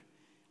speaker.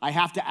 I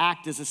have to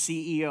act as a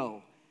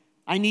CEO.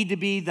 I need to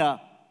be a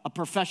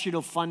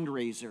professional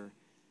fundraiser.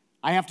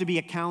 I have to be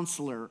a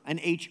counselor, an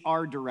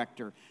HR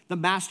director, the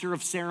master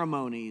of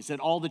ceremonies at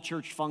all the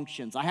church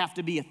functions. I have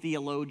to be a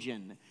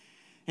theologian.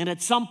 And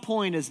at some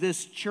point, as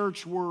this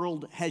church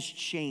world has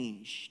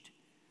changed,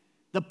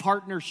 the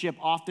partnership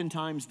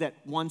oftentimes that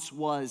once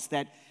was,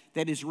 that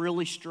is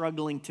really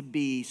struggling to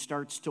be,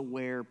 starts to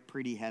wear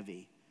pretty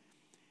heavy.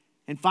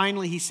 And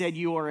finally, he said,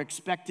 you are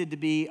expected to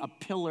be a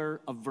pillar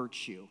of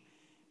virtue,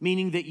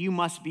 meaning that you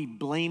must be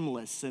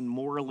blameless and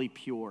morally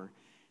pure,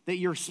 that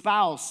your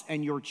spouse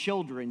and your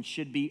children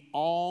should be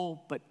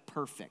all but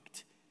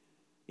perfect,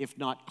 if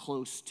not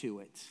close to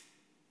it.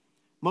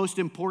 Most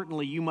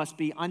importantly, you must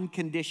be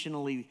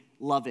unconditionally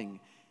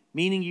loving,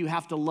 meaning you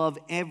have to love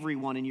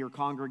everyone in your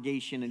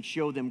congregation and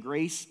show them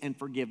grace and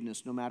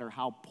forgiveness, no matter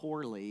how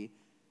poorly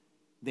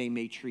they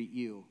may treat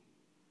you.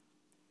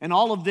 And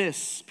all of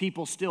this,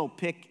 people still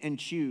pick and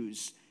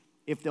choose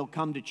if they'll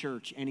come to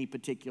church any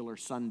particular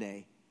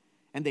Sunday,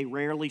 and they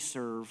rarely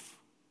serve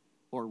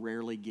or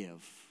rarely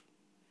give.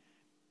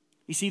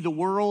 You see, the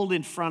world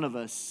in front of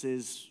us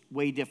is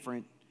way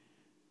different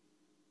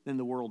than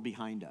the world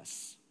behind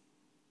us.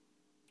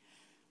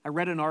 I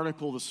read an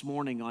article this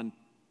morning on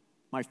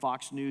my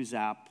Fox News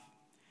app.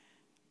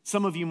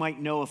 Some of you might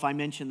know if I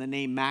mention the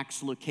name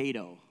Max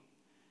Lucado.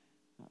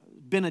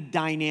 Been a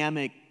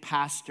dynamic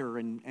pastor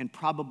and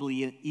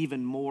probably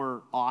even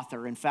more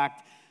author. In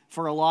fact,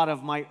 for a lot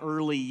of my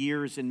early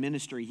years in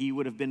ministry, he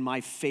would have been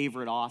my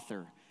favorite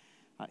author.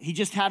 He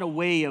just had a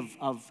way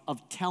of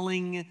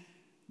telling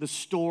the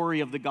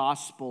story of the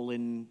gospel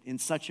in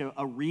such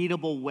a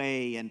readable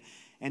way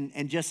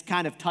and just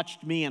kind of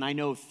touched me, and I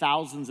know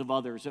thousands of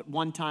others. At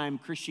one time,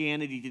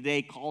 Christianity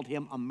Today called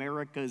him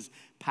America's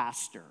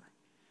pastor.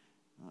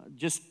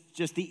 Just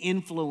the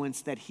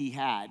influence that he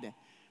had.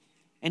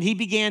 And he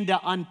began to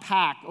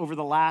unpack over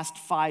the last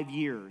 5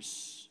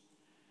 years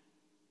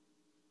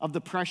of the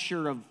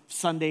pressure of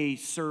Sunday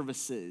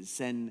services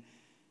and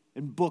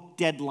book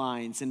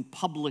deadlines and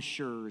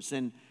publishers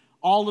and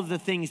all of the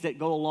things that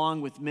go along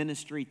with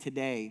ministry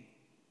today.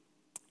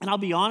 And I'll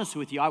be honest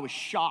with you, I was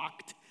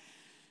shocked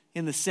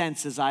in the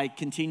sense as I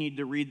continued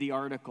to read the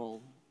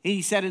article.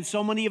 He said, in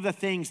so many of the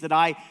things that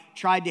I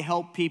tried to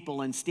help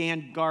people and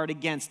stand guard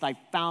against, I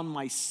found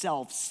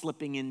myself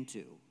slipping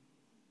into.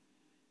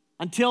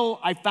 Until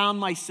I found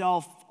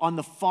myself on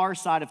the far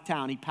side of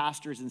town. He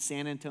pastors in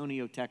San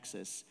Antonio,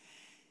 Texas.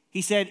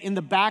 He said, in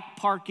the back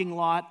parking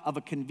lot of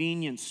a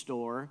convenience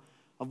store,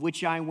 of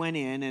which I went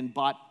in and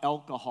bought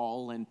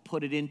alcohol and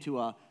put it into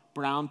a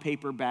brown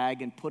paper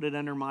bag and put it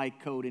under my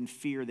coat in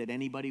fear that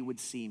anybody would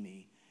see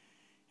me,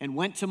 and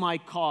went to my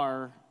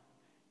car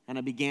and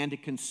I began to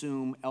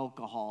consume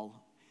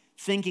alcohol,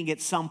 thinking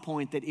at some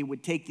point that it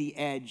would take the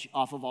edge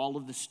off of all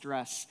of the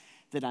stress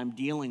that I'm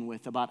dealing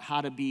with about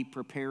how to be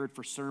prepared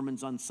for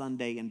sermons on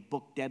Sunday and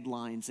book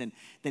deadlines and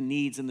the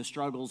needs and the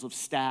struggles of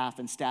staff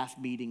and staff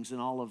meetings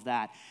and all of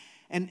that.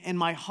 And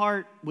my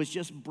heart was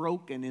just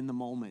broken in the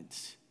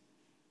moment.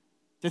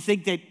 To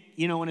think that,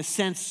 in a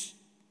sense,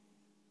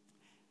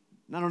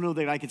 I don't know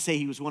that I could say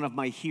he was one of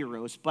my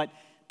heroes, but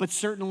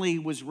certainly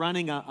was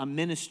running a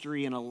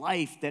ministry and a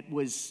life that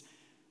was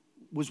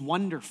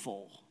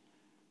wonderful.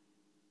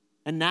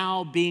 And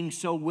now being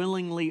so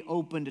willingly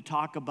open to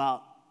talk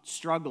about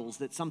struggles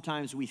that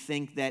sometimes we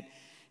think that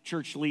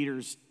church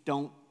leaders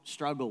don't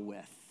struggle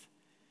with.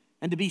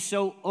 And to be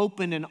so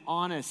open and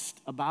honest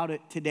about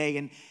it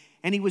today.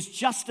 And he was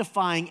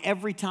justifying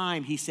every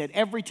time. He said,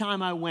 every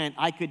time I went,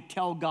 I could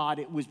tell God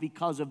it was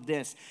because of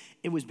this.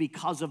 It was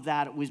because of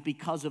that. It was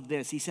because of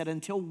this. He said,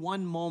 until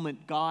one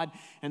moment, God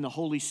and the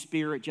Holy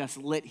Spirit just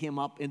lit him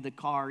up in the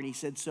car. And he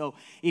said, so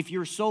if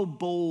you're so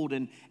bold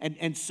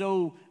and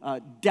so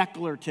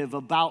declarative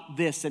about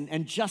this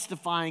and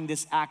justifying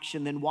this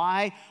action, then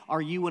why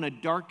are you in a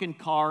darkened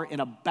car in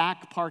a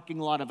back parking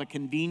lot of a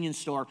convenience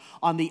store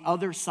on the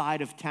other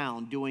side of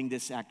town doing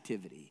this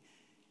activity?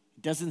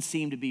 Doesn't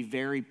seem to be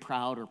very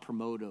proud or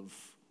promotive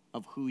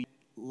of who you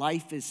are.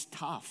 Life is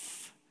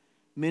tough.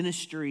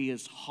 Ministry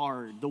is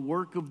hard. The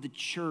work of the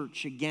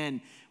church, again,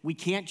 we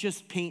can't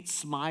just paint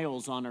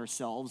smiles on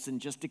ourselves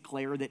and just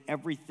declare that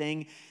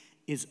everything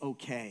is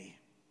okay.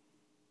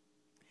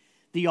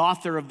 The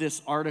author of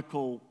this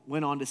article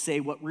went on to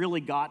say what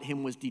really got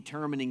him was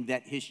determining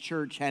that his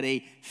church had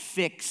a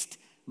fixed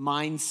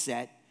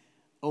mindset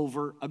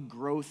over a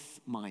growth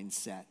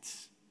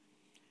mindset.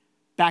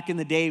 Back in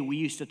the day, we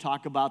used to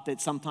talk about that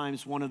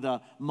sometimes one of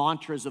the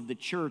mantras of the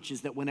church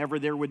is that whenever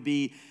there would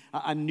be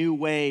a new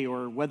way,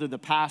 or whether the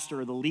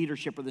pastor or the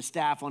leadership or the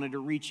staff wanted to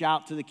reach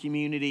out to the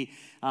community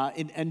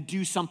and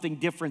do something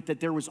different, that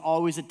there was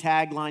always a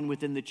tagline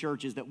within the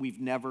church is that we've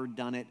never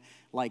done it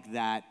like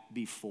that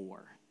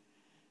before.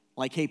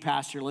 Like, hey,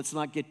 pastor, let's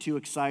not get too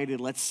excited.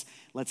 Let's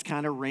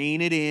kind of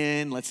rein it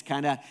in. Let's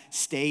kind of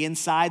stay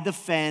inside the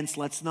fence.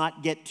 Let's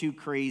not get too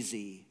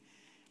crazy.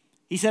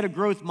 He said a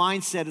growth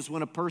mindset is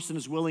when a person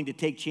is willing to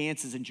take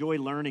chances, enjoy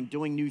learning,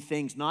 doing new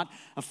things, not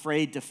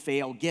afraid to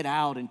fail. Get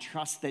out and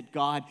trust that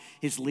God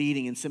is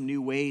leading in some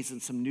new ways and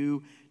some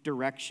new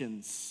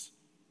directions.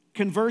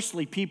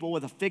 Conversely, people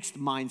with a fixed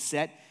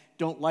mindset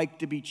don't like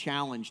to be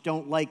challenged,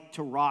 don't like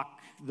to rock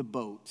the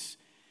boat.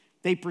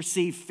 They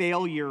perceive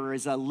failure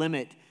as a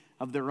limit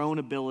of their own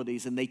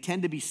abilities, and they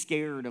tend to be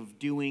scared of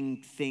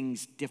doing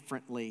things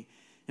differently,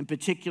 and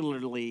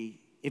particularly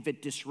if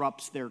it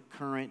disrupts their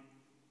current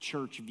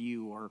church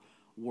view or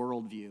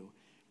worldview.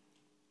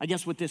 I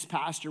guess what this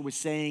pastor was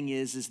saying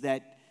is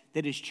that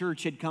his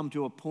church had come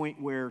to a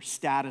point where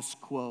status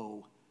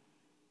quo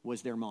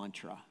was their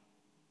mantra.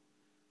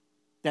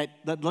 That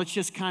let's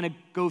just kind of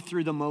go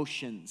through the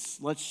motions.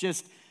 Let's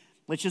just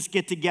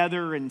get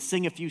together and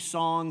sing a few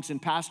songs, and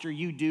pastor,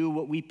 you do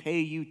what we pay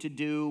you to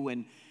do,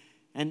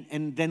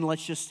 and then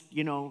let's just,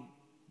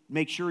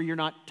 make sure you're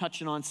not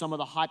touching on some of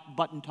the hot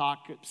button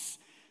topics.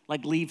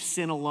 Like leave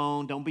sin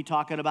alone, don't be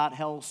talking about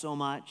hell so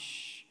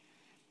much.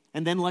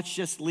 And then let's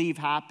just leave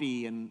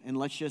happy and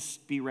let's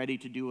just be ready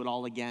to do it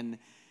all again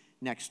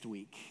next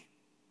week.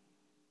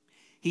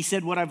 He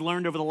said, what I've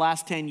learned over the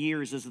last 10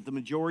 years is that the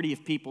majority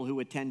of people who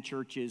attend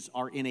churches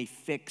are in a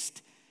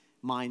fixed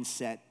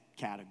mindset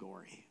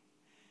category.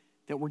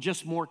 That we're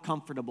just more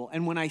comfortable.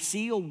 And when I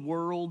see a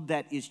world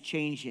that is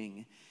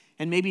changing,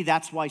 and maybe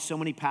that's why so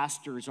many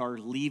pastors are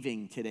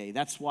leaving today.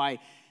 That's why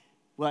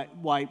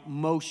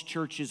most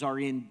churches are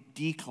in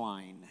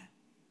decline,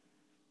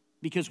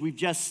 because we've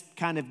just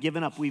kind of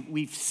given up.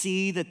 We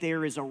see that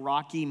there is a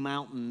rocky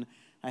mountain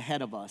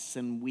ahead of us,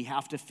 and we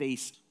have to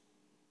face.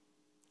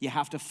 You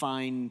have to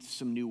find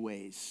some new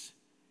ways.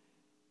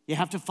 You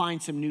have to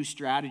find some new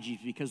strategies,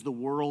 because the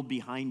world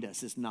behind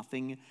us is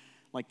nothing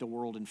like the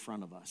world in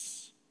front of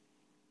us.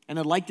 And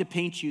I'd like to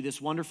paint you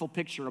this wonderful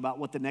picture about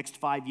what the next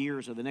 5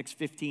 years or the next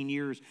 15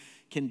 years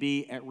can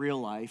be at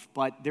Real Life.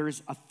 But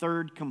there's a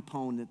third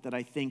component that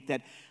I think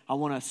that I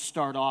want to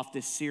start off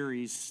this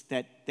series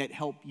that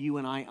help you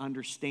and I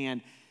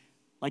understand.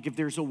 Like, if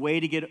there's a way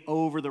to get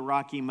over the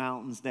Rocky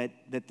Mountains, that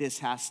this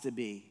has to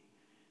be.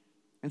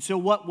 And so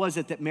what was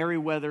it that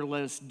Meriwether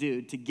let us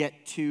do to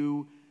get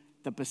to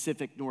the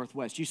Pacific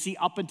Northwest? You see,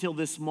 up until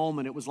this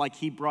moment, it was like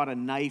he brought a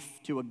knife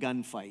to a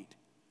gunfight.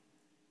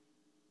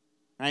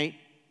 Right?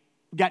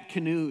 We got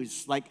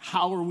canoes. Like,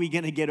 how are we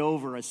going to get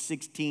over a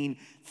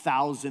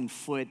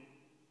 16,000-foot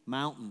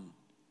mountain?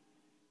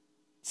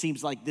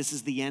 Seems like this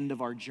is the end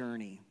of our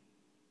journey.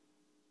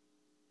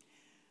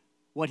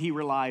 What he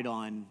relied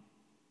on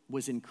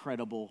was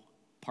incredible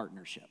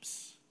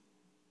partnerships.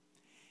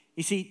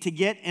 You see, to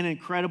get an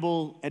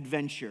incredible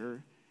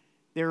adventure,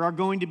 there are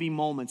going to be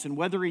moments, and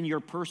whether in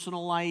your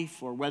personal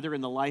life or whether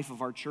in the life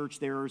of our church,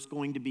 there is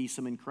going to be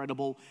some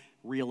incredible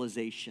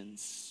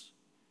realizations.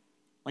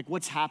 Like,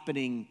 what's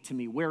happening to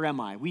me? Where am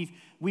I?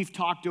 We've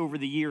talked over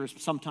the years,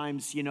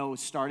 sometimes,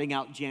 starting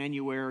out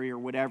January or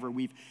whatever,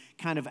 we've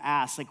kind of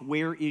asked, like,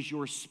 where is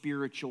your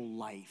spiritual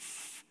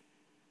life?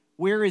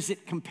 Where is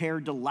it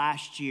compared to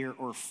last year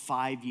or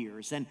 5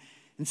 years? And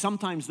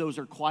sometimes those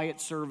are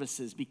quiet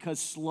services, because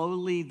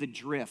slowly the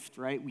drift,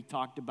 right? We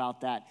talked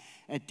about that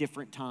at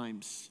different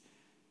times.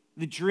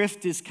 The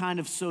drift is kind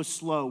of so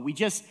slow. We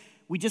just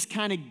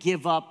kind of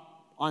give up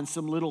on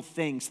some little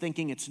things,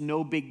 thinking it's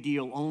no big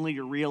deal, only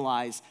to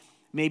realize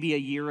maybe a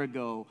year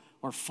ago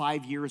or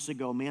 5 years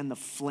ago, man, the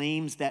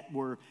flames that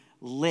were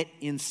lit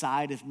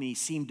inside of me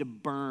seemed to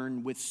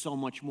burn with so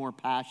much more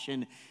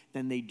passion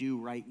than they do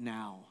right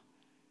now.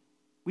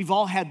 We've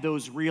all had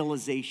those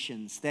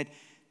realizations that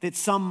that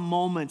some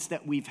moments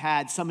that we've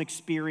had, some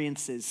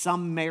experiences,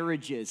 some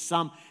marriages,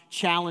 some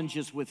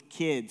challenges with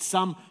kids,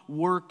 some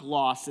work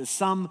losses,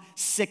 some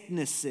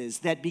sicknesses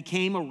that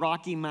became a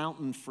rocky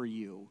mountain for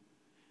you.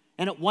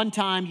 And at one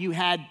time you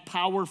had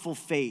powerful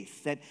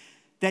faith that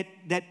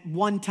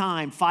one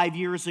time, 5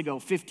 years ago,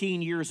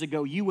 15 years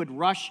ago, you would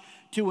rush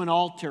to an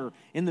altar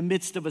in the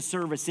midst of a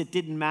service. It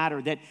didn't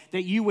matter. That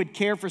you would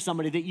care for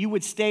somebody, that you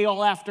would stay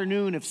all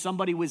afternoon if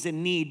somebody was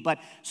in need. But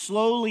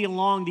slowly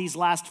along these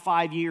last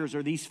 5 years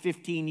or these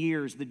 15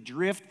 years, the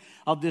drift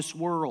of this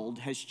world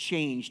has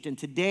changed. And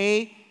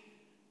today,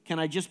 can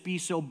I just be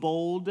so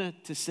bold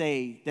to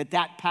say that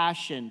that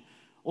passion,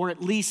 or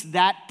at least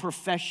that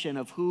profession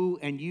of who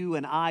and you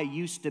and I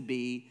used to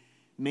be,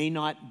 may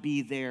not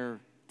be there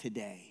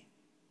today.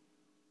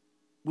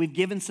 We've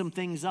given some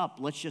things up,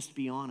 let's just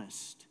be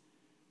honest.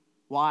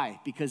 Why?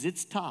 Because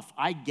it's tough.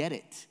 I get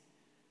it.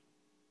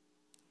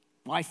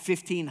 Why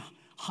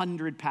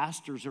 1,500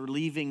 pastors are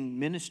leaving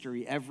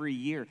ministry every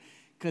year?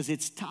 Because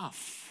it's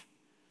tough.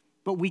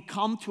 But we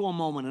come to a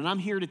moment, and I'm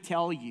here to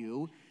tell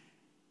you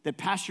that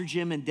Pastor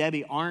Jim and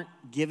Debbie aren't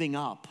giving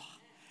up.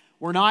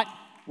 We're not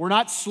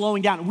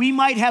slowing down. We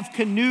might have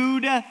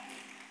canoed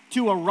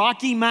to a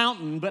rocky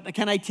mountain, but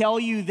can I tell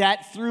you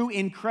that through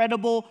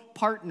incredible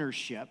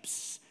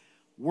partnerships,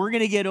 we're going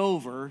to get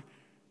over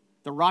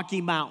the Rocky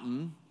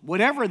Mountain,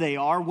 whatever they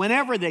are,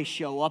 whenever they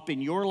show up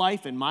in your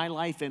life, in my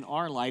life, in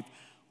our life,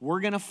 we're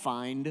going to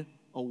find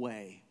a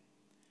way.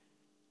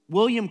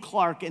 William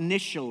Clark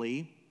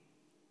initially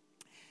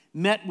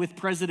met with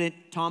President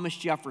Thomas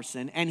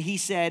Jefferson, and he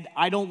said,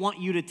 I don't want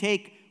you to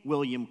take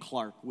William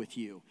Clark with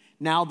you.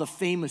 Now the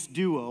famous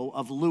duo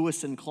of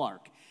Lewis and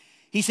Clark.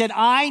 He said,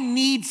 I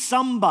need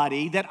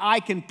somebody that I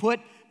can put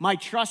my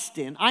trust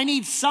in. I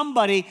need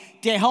somebody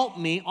to help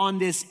me on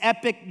this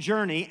epic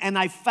journey. And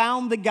I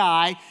found the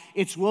guy,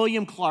 it's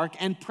William Clark.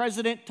 And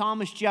President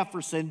Thomas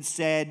Jefferson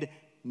said,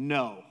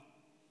 no.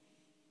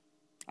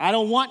 I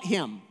don't want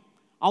him.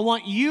 I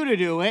want you to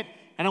do it,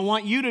 and I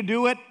want you to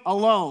do it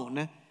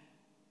alone.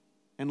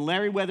 And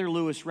Larry Weather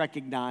Lewis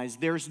recognized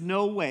there's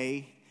no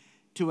way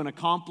to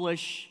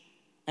accomplish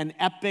an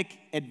epic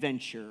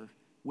adventure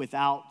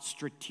without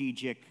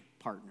strategic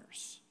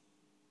partners.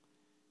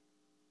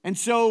 And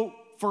so,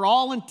 for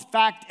all in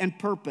fact and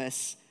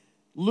purpose,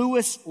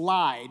 Lewis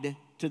lied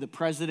to the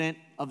President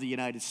of the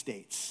United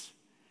States.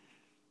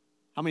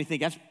 How many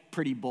think that's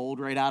pretty bold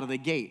right out of the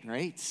gate,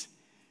 right?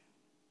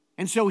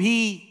 And so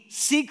he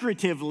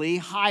secretively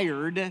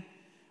hired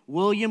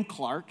William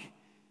Clark,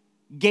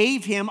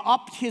 gave him,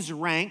 upped his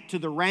rank to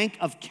the rank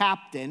of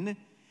captain,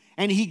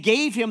 and he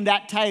gave him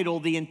that title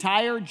the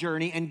entire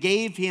journey and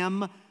gave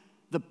him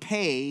the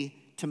pay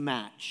to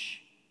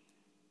match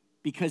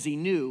because he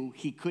knew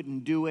he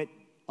couldn't do it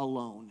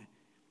alone.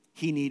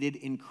 He needed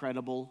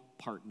incredible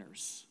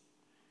partners.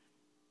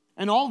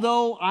 And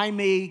although I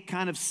may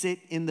kind of sit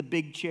in the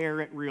big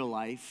chair at Real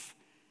Life,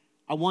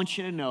 I want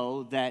you to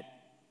know that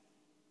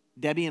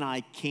Debbie and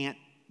I can't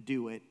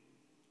do it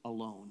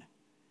alone.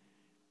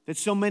 That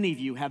so many of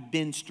you have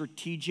been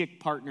strategic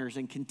partners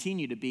and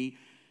continue to be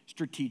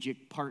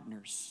strategic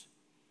partners.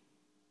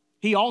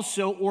 He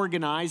also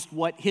organized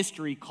what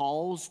history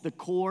calls the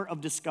Corps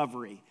of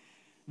Discovery.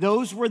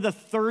 Those were the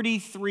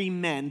 33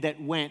 men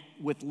that went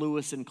with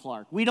Lewis and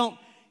Clark. We don't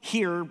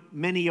hear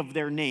many of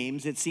their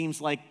names. It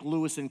seems like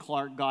Lewis and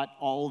Clark got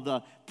all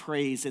the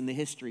praise in the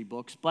history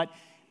books, but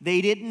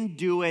they didn't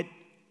do it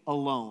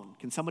alone.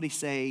 Can somebody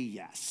say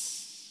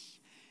yes?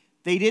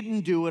 They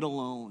didn't do it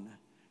alone.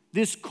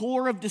 This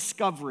Corps of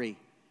Discovery,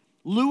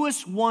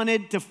 Lewis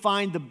wanted to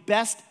find the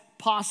best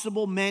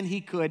possible men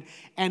he could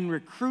and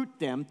recruit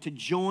them to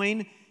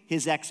join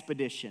his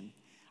expedition.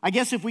 I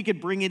guess if we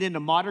could bring it into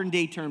modern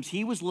day terms,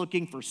 he was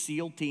looking for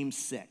SEAL Team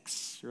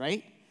 6,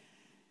 right?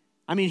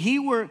 I mean,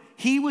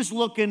 he was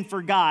looking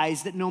for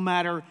guys that no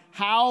matter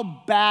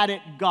how bad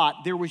it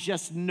got, there was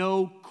just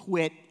no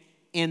quit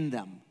in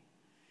them.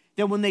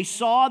 That when they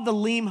saw the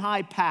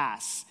Limhi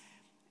Pass,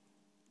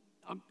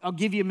 I'll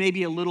give you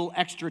maybe a little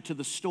extra to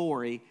the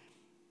story,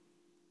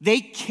 they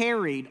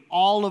carried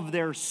all of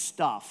their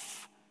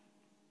stuff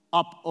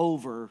up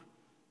over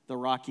the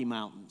Rocky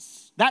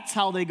Mountains. That's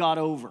how they got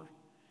over.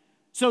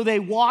 So they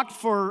walked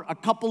for a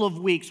couple of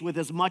weeks with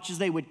as much as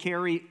they would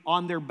carry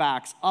on their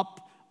backs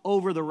up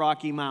over the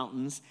Rocky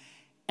Mountains.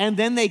 And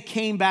then they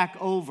came back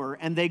over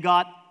and they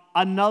got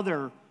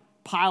another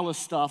pile of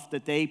stuff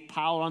that they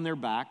piled on their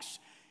backs.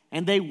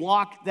 And they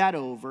walked that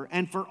over.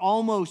 And for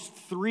almost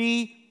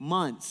 3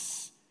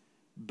 months,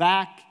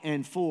 back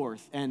and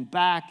forth and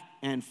back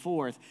and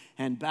forth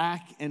and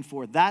back and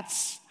forth.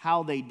 That's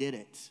how they did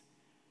it.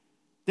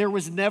 There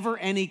was never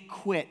any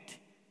quit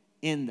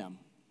in them.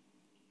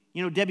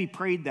 You know, Debbie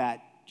prayed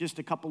that just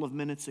a couple of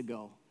minutes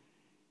ago.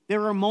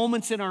 There are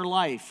moments in our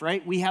life,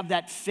 right? We have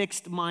that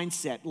fixed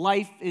mindset.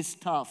 Life is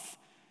tough.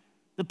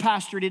 The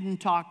pastor didn't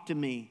talk to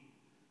me.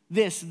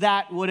 This,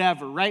 that,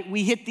 whatever, right?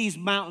 We hit these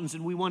mountains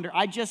and we wonder,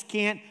 I just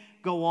can't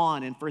go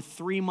on. And for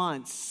 3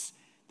 months,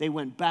 they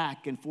went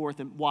back and forth.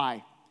 And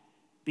why?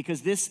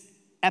 Because this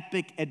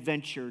epic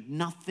adventure,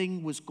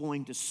 nothing was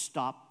going to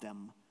stop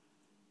them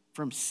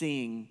from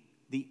seeing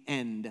the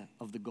end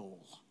of the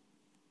goal.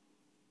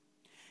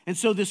 And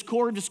so this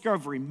Corps of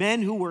Discovery,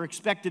 men who were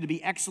expected to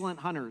be excellent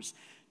hunters,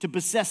 to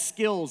possess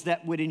skills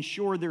that would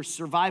ensure their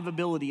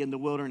survivability in the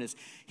wilderness.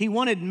 He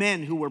wanted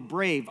men who were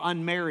brave,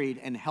 unmarried,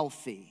 and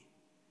healthy.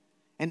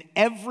 And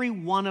every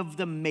one of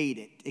them made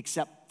it,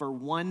 except for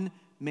one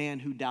man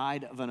who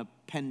died of an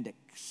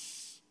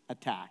appendix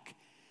attack.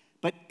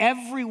 But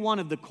every one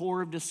of the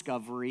Corps of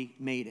Discovery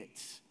made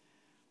it.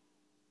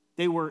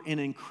 They were an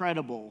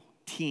incredible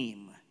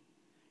team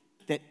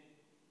that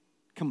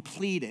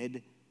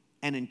completed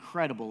an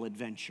incredible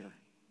adventure.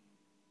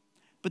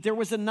 But there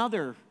was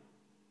another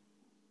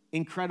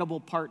incredible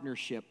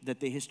partnership that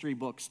the history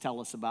books tell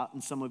us about,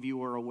 and some of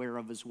you are aware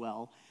of as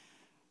well.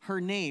 Her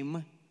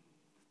name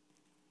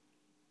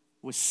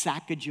was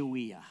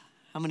Sacagawea.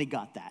 How many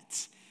got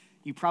that?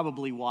 You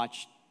probably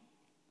watched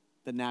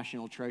the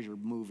National Treasure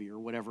movie or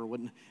whatever,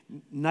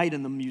 Night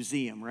in the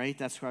Museum, right?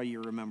 That's how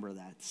you remember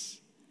that.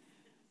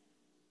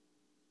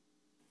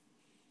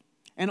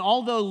 And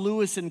although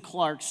Lewis and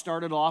Clark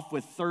started off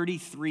with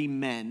 33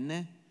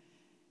 men,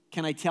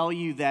 can I tell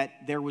you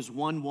that there was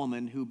one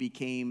woman who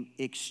became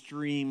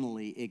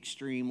extremely,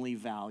 extremely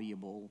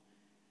valuable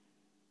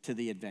to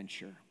the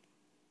adventure?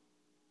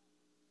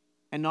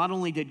 And not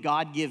only did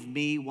God give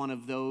me one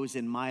of those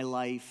in my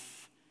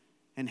life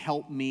and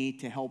help me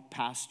to help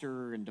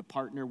pastor and to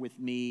partner with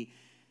me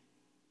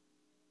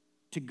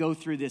to go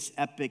through this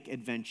epic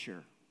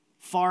adventure,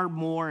 far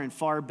more and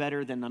far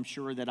better than I'm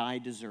sure that I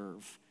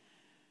deserve.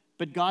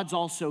 But God's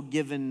also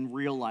given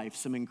real life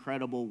some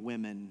incredible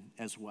women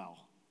as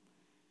well,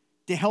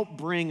 to help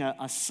bring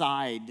a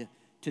side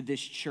to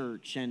this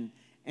church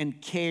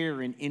and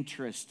care and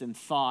interest and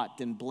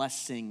thought and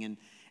blessing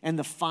and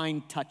the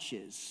fine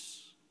touches.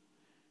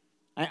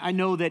 I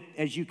know that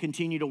as you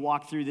continue to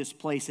walk through this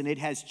place, and it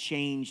has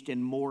changed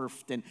and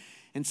morphed,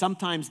 and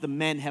sometimes the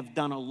men have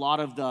done a lot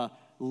of the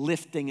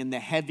lifting and the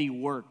heavy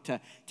work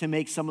to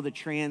make some of the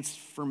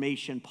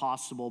transformation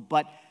possible,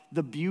 but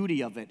the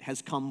beauty of it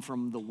has come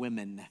from the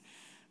women,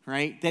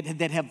 right?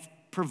 That have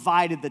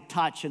provided the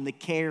touch and the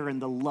care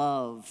and the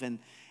love and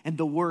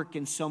the work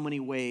in so many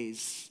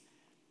ways.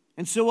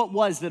 And so it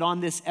was that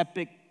on this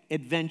epic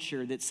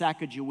adventure that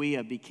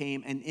Sacagawea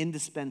became an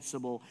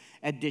indispensable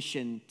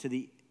addition to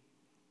the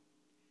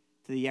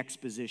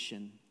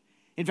exposition.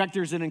 In fact,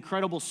 there's an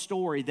incredible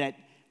story that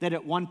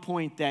at one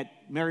point that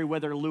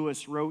Meriwether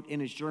Lewis wrote in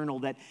his journal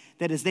that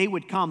as they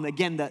would come,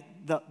 again,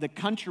 the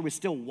country was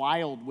still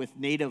wild with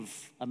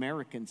Native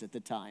Americans at the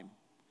time.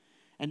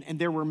 And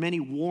there were many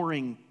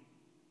warring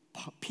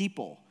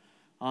people.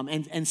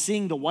 And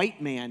seeing the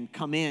white man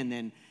come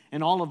in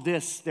and all of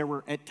this, there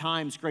were at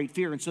times great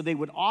fear. And so they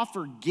would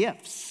offer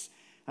gifts.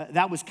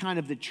 That was kind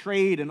of the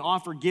trade, and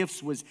offer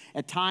gifts was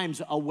at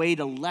times a way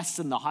to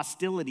lessen the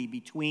hostility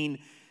between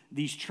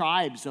these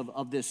tribes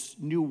of this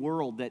new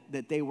world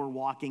that they were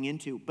walking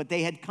into. But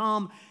they had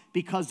come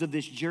because of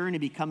this journey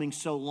becoming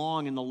so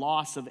long and the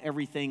loss of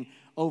everything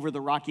over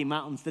the Rocky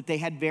Mountains that they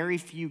had very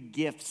few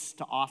gifts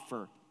to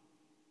offer.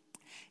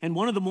 And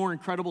one of the more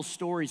incredible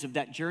stories of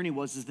that journey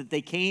is that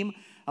they came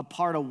a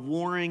part of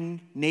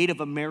warring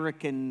Native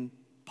American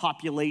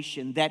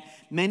population that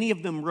many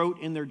of them wrote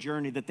in their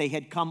journey that they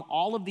had come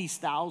all of these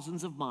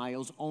thousands of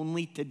miles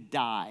only to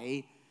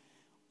die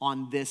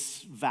on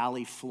this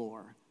valley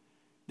floor.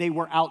 They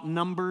were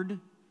outnumbered.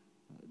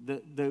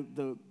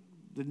 The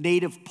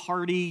Native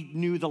party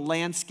knew the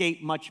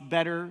landscape much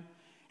better,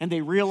 and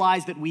they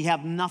realized that we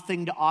have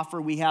nothing to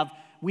offer. We have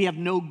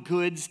no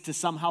goods to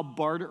somehow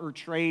barter or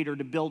trade or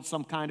to build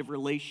some kind of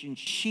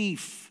relationship.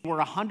 Chief were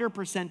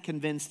 100%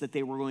 convinced that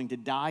they were going to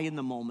die in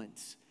the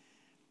moment.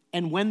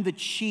 And when the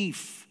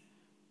chief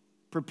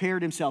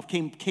prepared himself,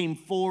 came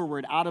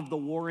forward out of the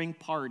warring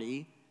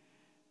party,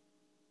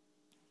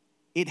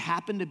 it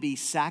happened to be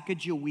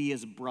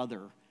Sacagawea's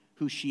brother,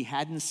 who she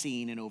hadn't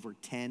seen in over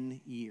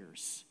 10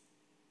 years.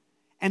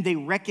 And they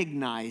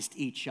recognized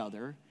each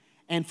other,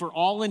 and for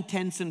all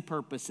intents and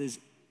purposes,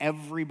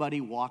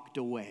 everybody walked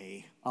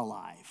away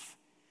alive.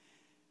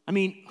 I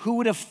mean, who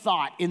would have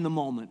thought in the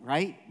moment,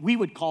 right? We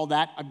would call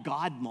that a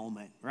God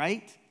moment,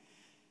 right?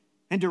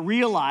 And to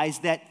realize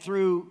that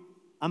through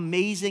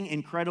amazing,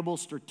 incredible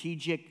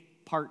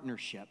strategic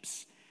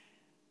partnerships,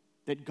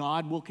 that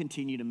God will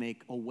continue to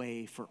make a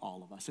way for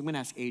all of us. I'm going to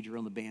ask Adriel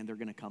and the band, they're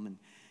going to come and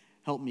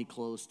help me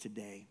close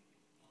today.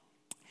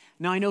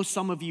 Now, I know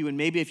some of you, and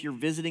maybe if you're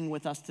visiting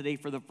with us today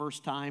for the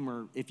first time,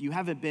 or if you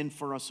haven't been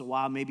for us a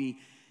while, maybe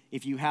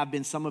if you have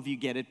been, some of you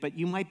get it, but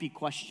you might be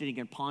questioning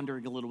and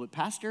pondering a little bit.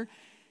 Pastor,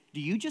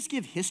 do you just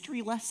give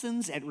history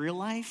lessons at Real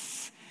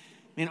Life?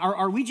 I mean,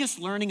 are we just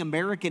learning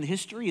American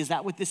history? Is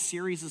that what this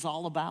series is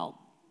all about?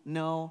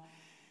 No.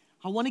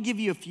 I want to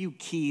give you a few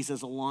keys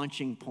as a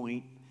launching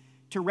point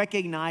to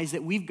recognize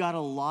that we've got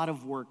a lot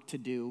of work to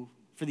do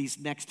for these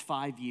next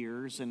 5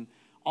 years and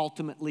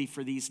ultimately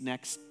for these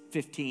next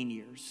 15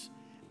 years.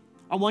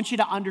 I want you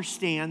to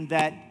understand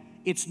that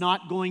it's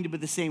not going to be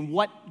the same.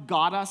 What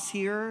got us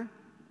here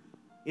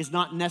is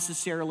not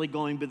necessarily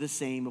going to be the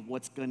same of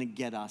what's going to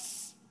get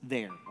us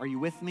there. Are you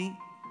with me?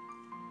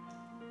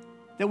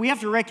 That we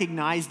have to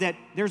recognize that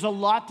there's a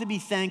lot to be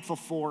thankful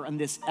for in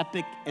this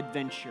epic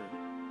adventure.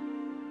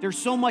 There's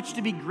so much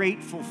to be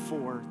grateful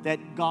for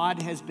that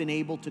God has been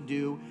able to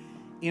do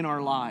in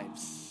our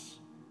lives.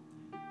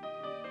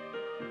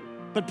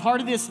 But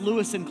part of this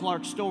Lewis and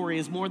Clark story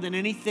is more than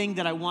anything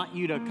that I want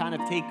you to kind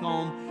of take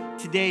home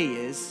today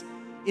is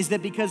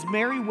that because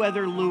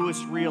Meriwether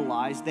Lewis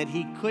realized that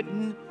he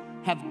couldn't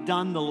have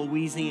done the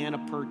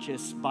Louisiana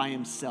Purchase by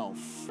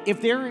himself.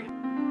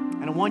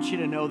 And I want you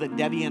to know that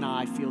Debbie and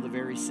I feel the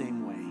very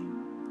same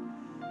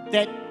way.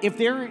 That if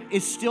there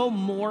is still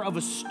more of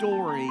a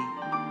story,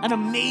 an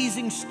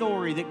amazing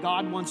story that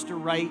God wants to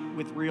write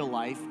with Real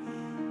Life,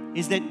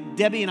 is that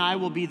Debbie and I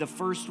will be the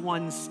first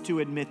ones to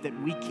admit that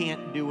we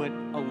can't do it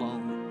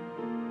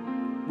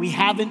alone. We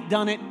haven't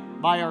done it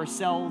by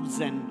ourselves,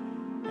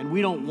 and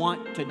we don't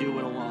want to do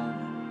it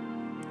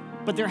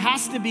alone. But there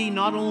has to be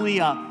not only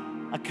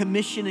a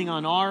commissioning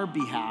on our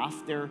behalf,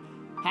 there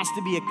has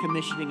to be a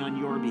commissioning on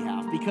your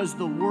behalf, because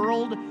the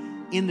world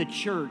in the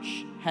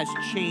church has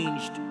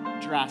changed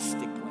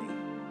drastically.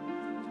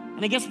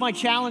 And I guess my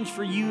challenge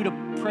for you to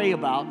pray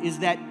about is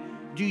that,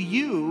 do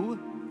you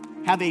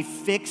have a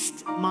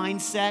fixed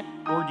mindset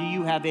or do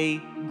you have a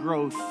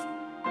growth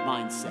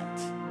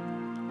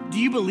mindset? Do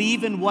you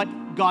believe in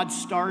what God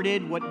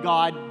started, what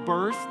God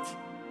birthed,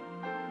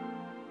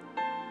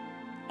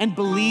 and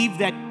believe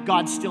that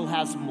God still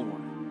has more?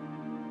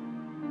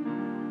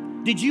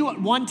 Did you at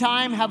one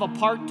time have a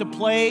part to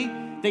play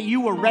that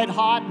you were red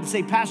hot and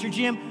say, Pastor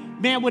Jim,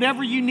 man,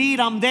 whatever you need,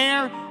 I'm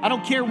there. I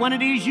don't care when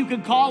it is, you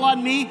can call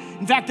on me.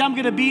 In fact, I'm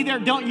gonna be there.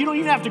 You don't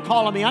even have to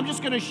call on me. I'm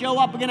just gonna show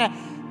up.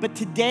 But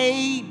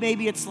today,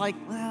 maybe it's like,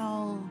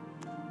 well,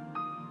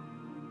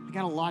 I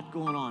got a lot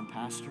going on,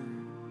 Pastor.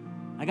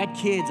 I got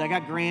kids, I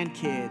got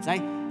grandkids.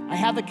 I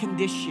have a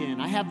condition,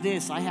 I have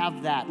this, I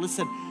have that.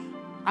 Listen,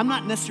 I'm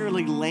not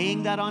necessarily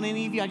laying that on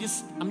any of you.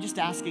 I'm just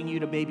asking you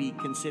to maybe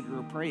consider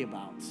or pray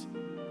about.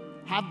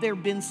 Have there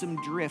been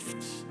some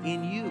drift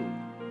in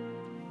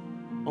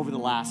you over the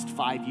last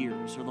 5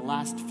 years or the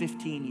last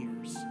 15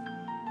 years?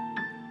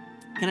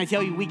 Can I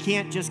tell you, we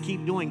can't just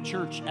keep doing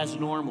church as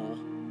normal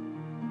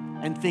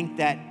and think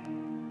that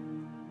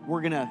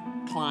we're gonna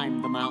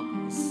climb the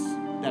mountains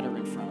that are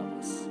in front of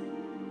us.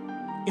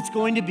 It's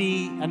going to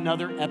be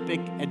another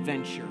epic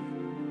adventure.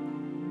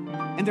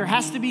 And there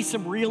has to be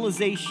some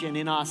realization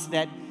in us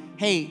that,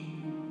 hey,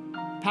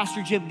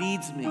 Pastor Jim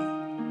needs me.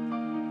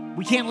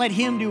 We can't let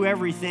him do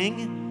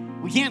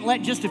everything. We can't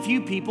let just a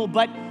few people,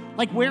 but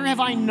like, where have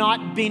I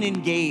not been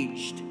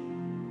engaged?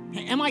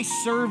 Am I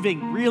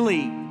serving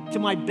really to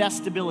my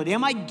best ability?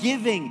 Am I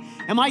giving?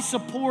 Am I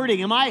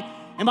supporting? Am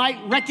I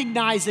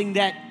recognizing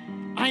that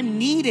I'm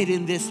needed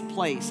in this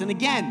place? And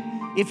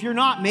again, if you're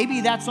not, maybe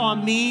that's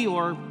on me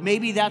or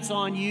maybe that's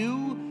on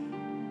you.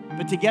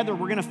 But together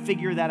we're gonna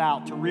figure that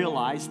out to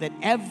realize that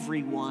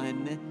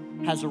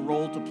everyone has a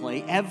role to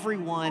play.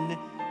 Everyone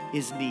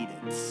is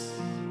needed.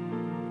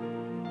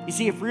 You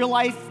see, if Real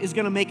Life is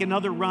gonna make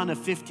another run of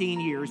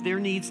 15 years, there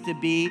needs to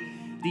be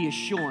the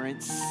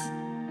assurance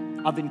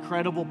of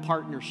incredible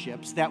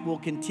partnerships that will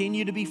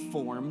continue to be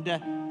formed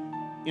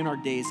in our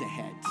days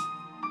ahead.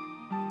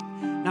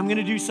 Now, I'm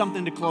gonna do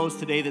something to close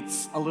today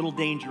that's a little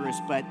dangerous,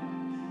 but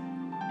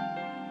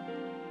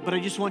I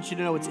just want you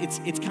to know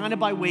it's kind of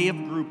by way of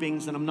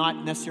groupings, and I'm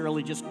not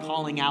necessarily just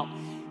calling out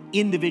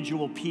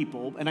individual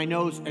people. And I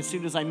know as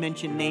soon as I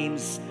mention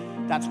names,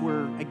 that's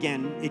where,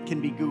 again, it can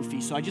be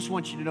goofy. So I just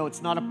want you to know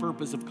it's not a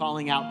purpose of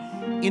calling out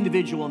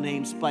individual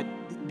names, but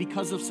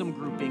because of some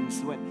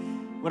groupings,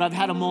 what I've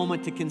had a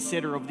moment to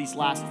consider of these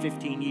last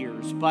 15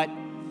 years. But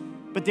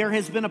there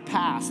has been a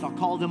past. I'll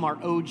call them our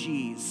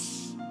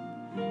OGs.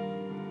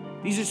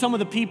 These are some of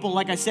the people,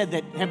 like I said,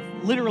 that have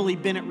literally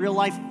been at Real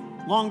Life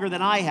longer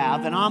than I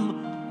have, and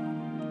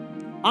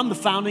I'm the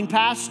founding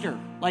pastor.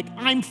 Like,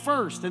 I'm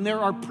first, and there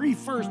are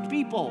pre-first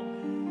people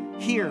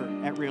here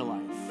at Real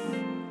Life.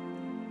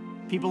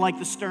 People like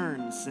the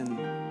Stearns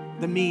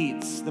and the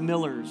Meads, the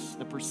Millers,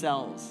 the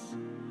Purcells.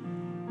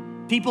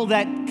 People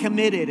that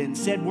committed and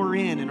said we're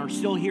in and are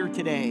still here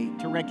today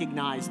to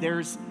recognize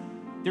there's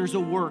a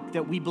work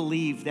that we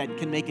believe that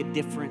can make a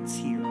difference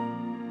here.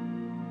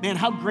 Man,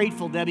 how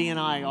grateful Debbie and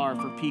I are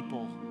for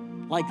people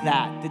like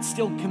that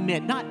still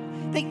commit.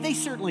 They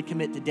certainly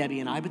commit to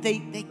Debbie and I, but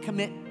they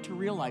commit to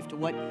Real Life, to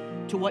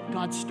what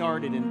God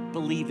started, and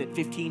believe that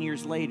 15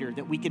 years later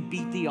that we could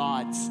beat the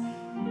odds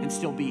and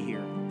still be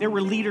here. There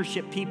were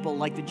leadership people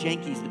like the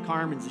Jenkins, the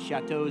Carmens, the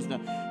Chateaus, the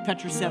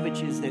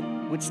Petroseviches that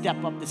would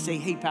step up to say,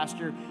 hey,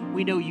 Pastor,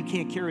 we know you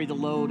can't carry the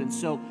load, and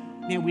so,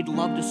 man, we'd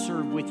love to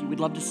serve with you.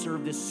 We'd love to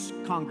serve this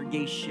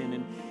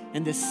congregation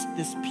and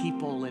this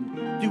people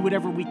and do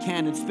whatever we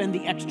can and spend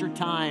the extra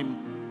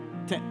time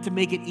to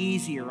make it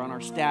easier on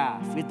our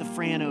staff. We had the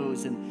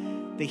Franos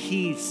and the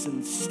Heaths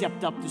and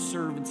stepped up to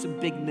serve in some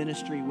big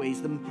ministry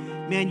ways, the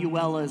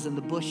Manuelas and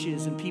the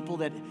Bushes and people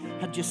that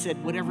have just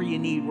said, whatever you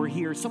need, we're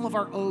here. Some of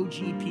our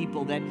OG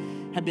people that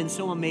have been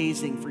so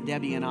amazing for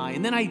Debbie and I.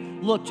 And then I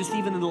look, just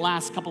even in the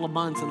last couple of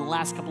months and the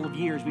last couple of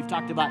years, we've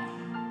talked about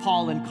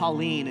Paul and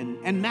Colleen,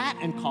 and Matt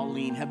and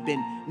Colleen have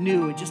been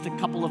new in just a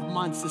couple of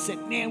months to say,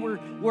 man,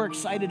 we're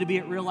excited to be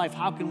at Real Life.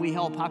 How can we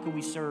help? How can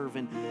we serve?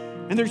 And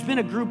there's been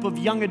a group of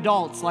young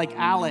adults like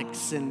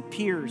Alex and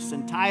Pierce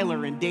and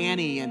Tyler and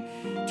Danny,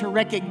 and to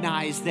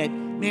recognize that,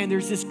 man,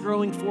 there's this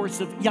growing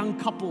force of young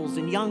couples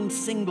and young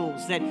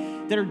singles that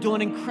are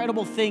doing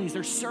incredible things.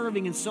 They're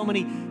serving in so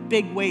many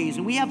big ways.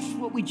 And we have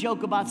what we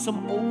joke about,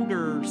 some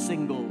older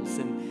singles.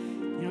 And,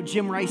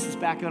 Jim Rice is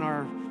back on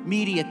our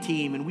media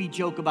team, and we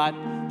joke about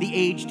the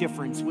age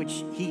difference,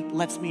 which he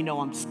lets me know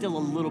I'm still a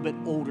little bit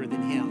older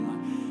than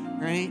him,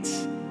 right?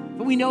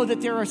 But we know that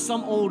there are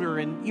some older,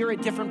 and you're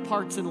at different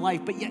parts in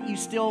life, but yet you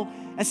still,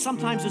 as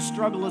sometimes a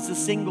struggle as a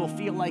single,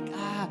 feel like,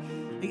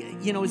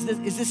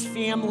 is this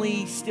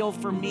family still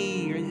for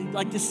me? Or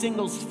like the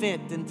singles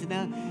fit, and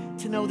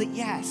to know that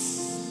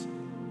yes,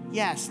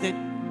 that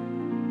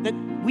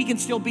we can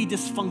still be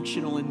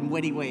dysfunctional in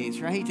witty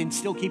ways, right? And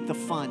still keep the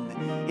fun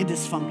in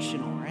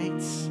dysfunctional, right?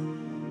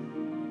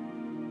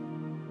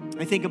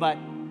 I think about,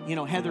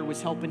 Heather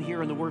was helping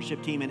here on the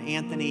worship team, and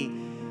Anthony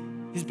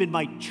has been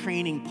my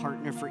training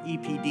partner for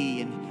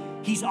EPD,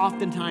 and he's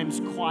oftentimes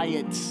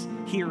quiet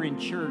here in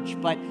church,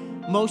 but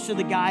most of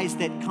the guys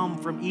that come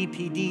from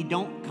EPD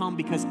don't come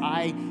because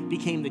I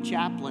became the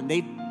chaplain.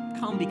 They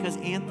come because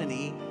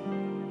Anthony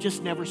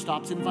just never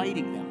stops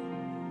inviting them.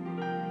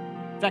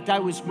 In fact, I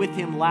was with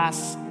him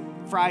last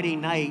Friday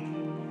night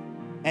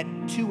at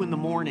 2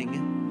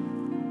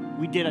 a.m.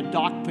 We did a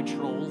dock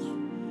patrol,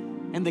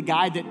 and the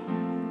guy that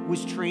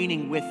was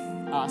training with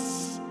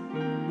us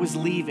was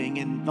leaving,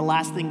 and the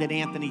last thing that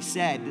Anthony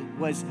said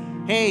was,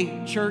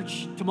 hey,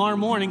 church tomorrow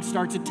morning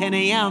starts at 10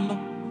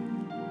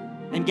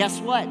 a.m. And guess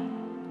what?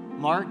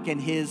 Mark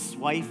and his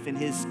wife and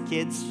his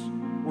kids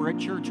were at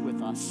church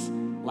with us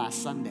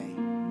last Sunday.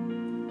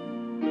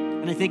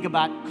 And I think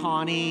about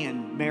Connie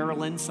and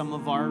Marilyn, some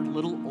of our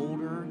little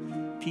older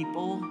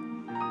people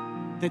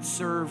that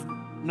serve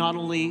not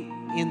only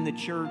in the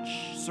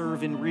church,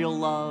 serve in Real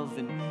Love,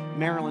 and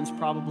Marilyn's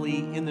probably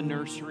in the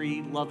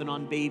nursery loving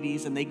on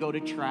babies, and they go to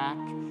track,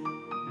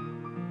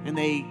 and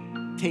they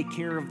take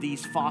care of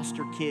these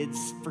foster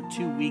kids for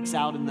 2 weeks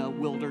out in the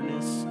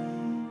wilderness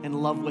and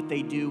love what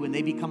they do, and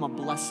they become a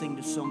blessing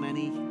to so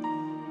many.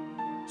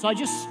 So I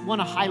just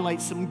want to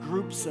highlight some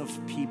groups of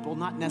people,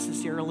 not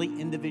necessarily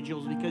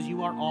individuals, because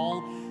you are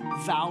all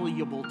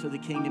valuable to the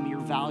kingdom. You're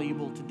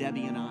valuable to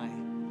Debbie and I.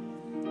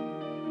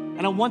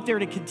 And I want there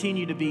to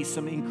continue to be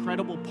some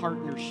incredible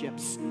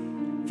partnerships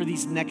for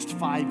these next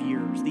 5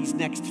 years, these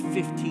next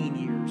 15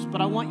 years.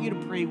 But I want you to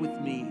pray with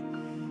me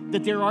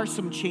that there are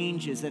some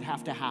changes that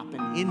have to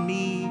happen in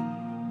me,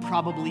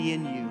 probably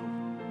in you,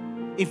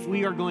 if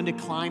we are going to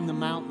climb the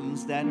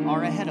mountains that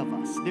are ahead of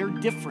us. They're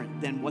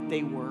different than what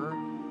they were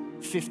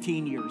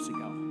 15 years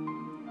ago.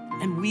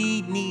 And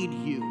we need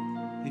you.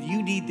 And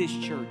you need this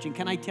church. And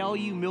can I tell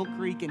you, Mill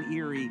Creek and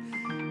Erie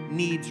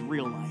needs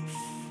Real Life.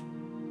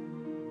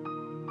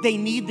 They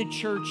need the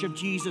church of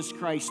Jesus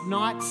Christ,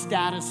 not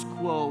status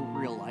quo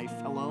Real Life,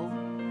 hello?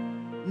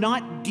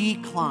 Not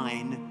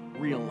decline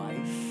Real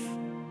Life,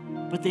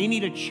 but they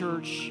need a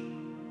church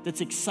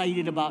that's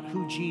excited about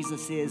who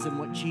Jesus is and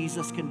what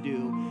Jesus can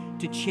do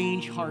to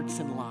change hearts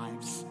and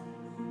lives.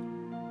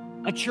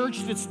 A church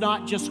that's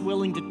not just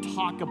willing to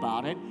talk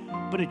about it,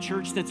 but a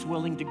church that's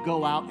willing to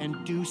go out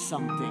and do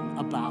something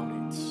about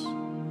it.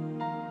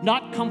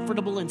 Not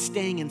comfortable in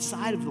staying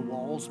inside of the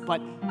walls, but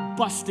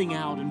busting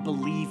out and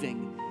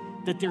believing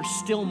that there's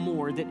still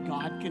more that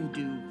God can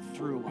do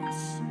through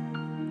us.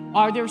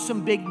 Are there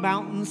some big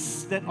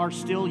mountains that are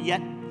still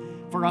yet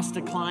for us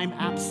to climb?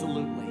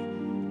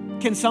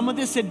 Absolutely. Can some of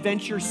this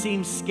adventure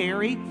seem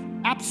scary?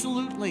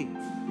 Absolutely.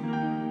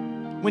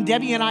 When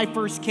Debbie and I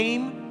first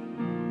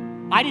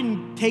came, I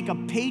didn't take a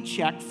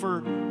paycheck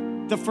for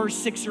the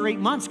first 6 or 8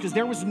 months because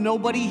there was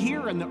nobody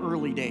here in the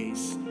early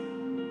days.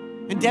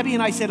 And Debbie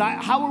and I said,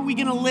 how are we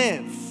going to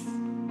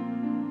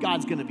live?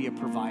 God's going to be a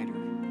provider.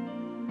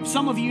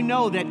 Some of you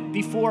know that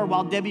before,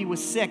 while Debbie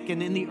was sick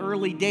and in the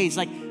early days,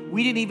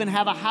 we didn't even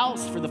have a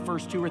house for the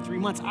first 2 or 3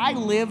 months. I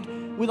lived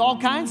with all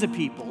kinds of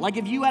people. Like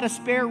if you had a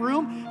spare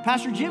room,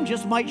 Pastor Jim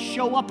just might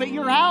show up at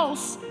your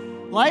house.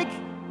 Right?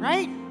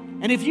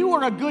 And if you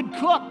were a good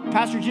cook,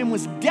 Pastor Jim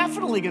was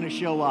definitely going to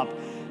show up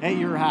at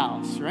your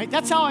house, right?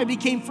 That's how I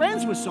became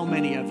friends with so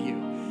many of you,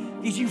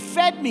 because you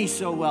fed me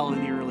so well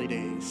in the early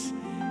days.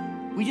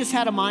 We just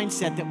had a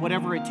mindset that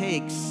whatever it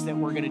takes, that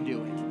we're going to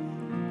do it.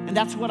 And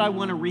that's what I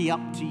want to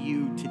re-up to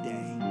you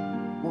today.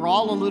 We're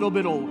all a little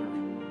bit older,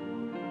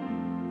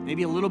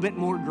 maybe a little bit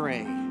more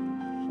gray,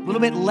 a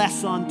little bit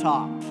less on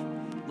top,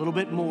 a little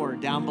bit more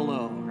down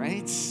below,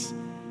 right?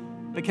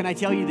 But can I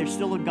tell you, there's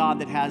still a God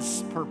that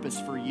has purpose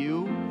for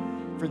you,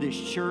 for this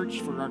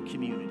church, for our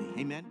community.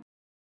 Amen.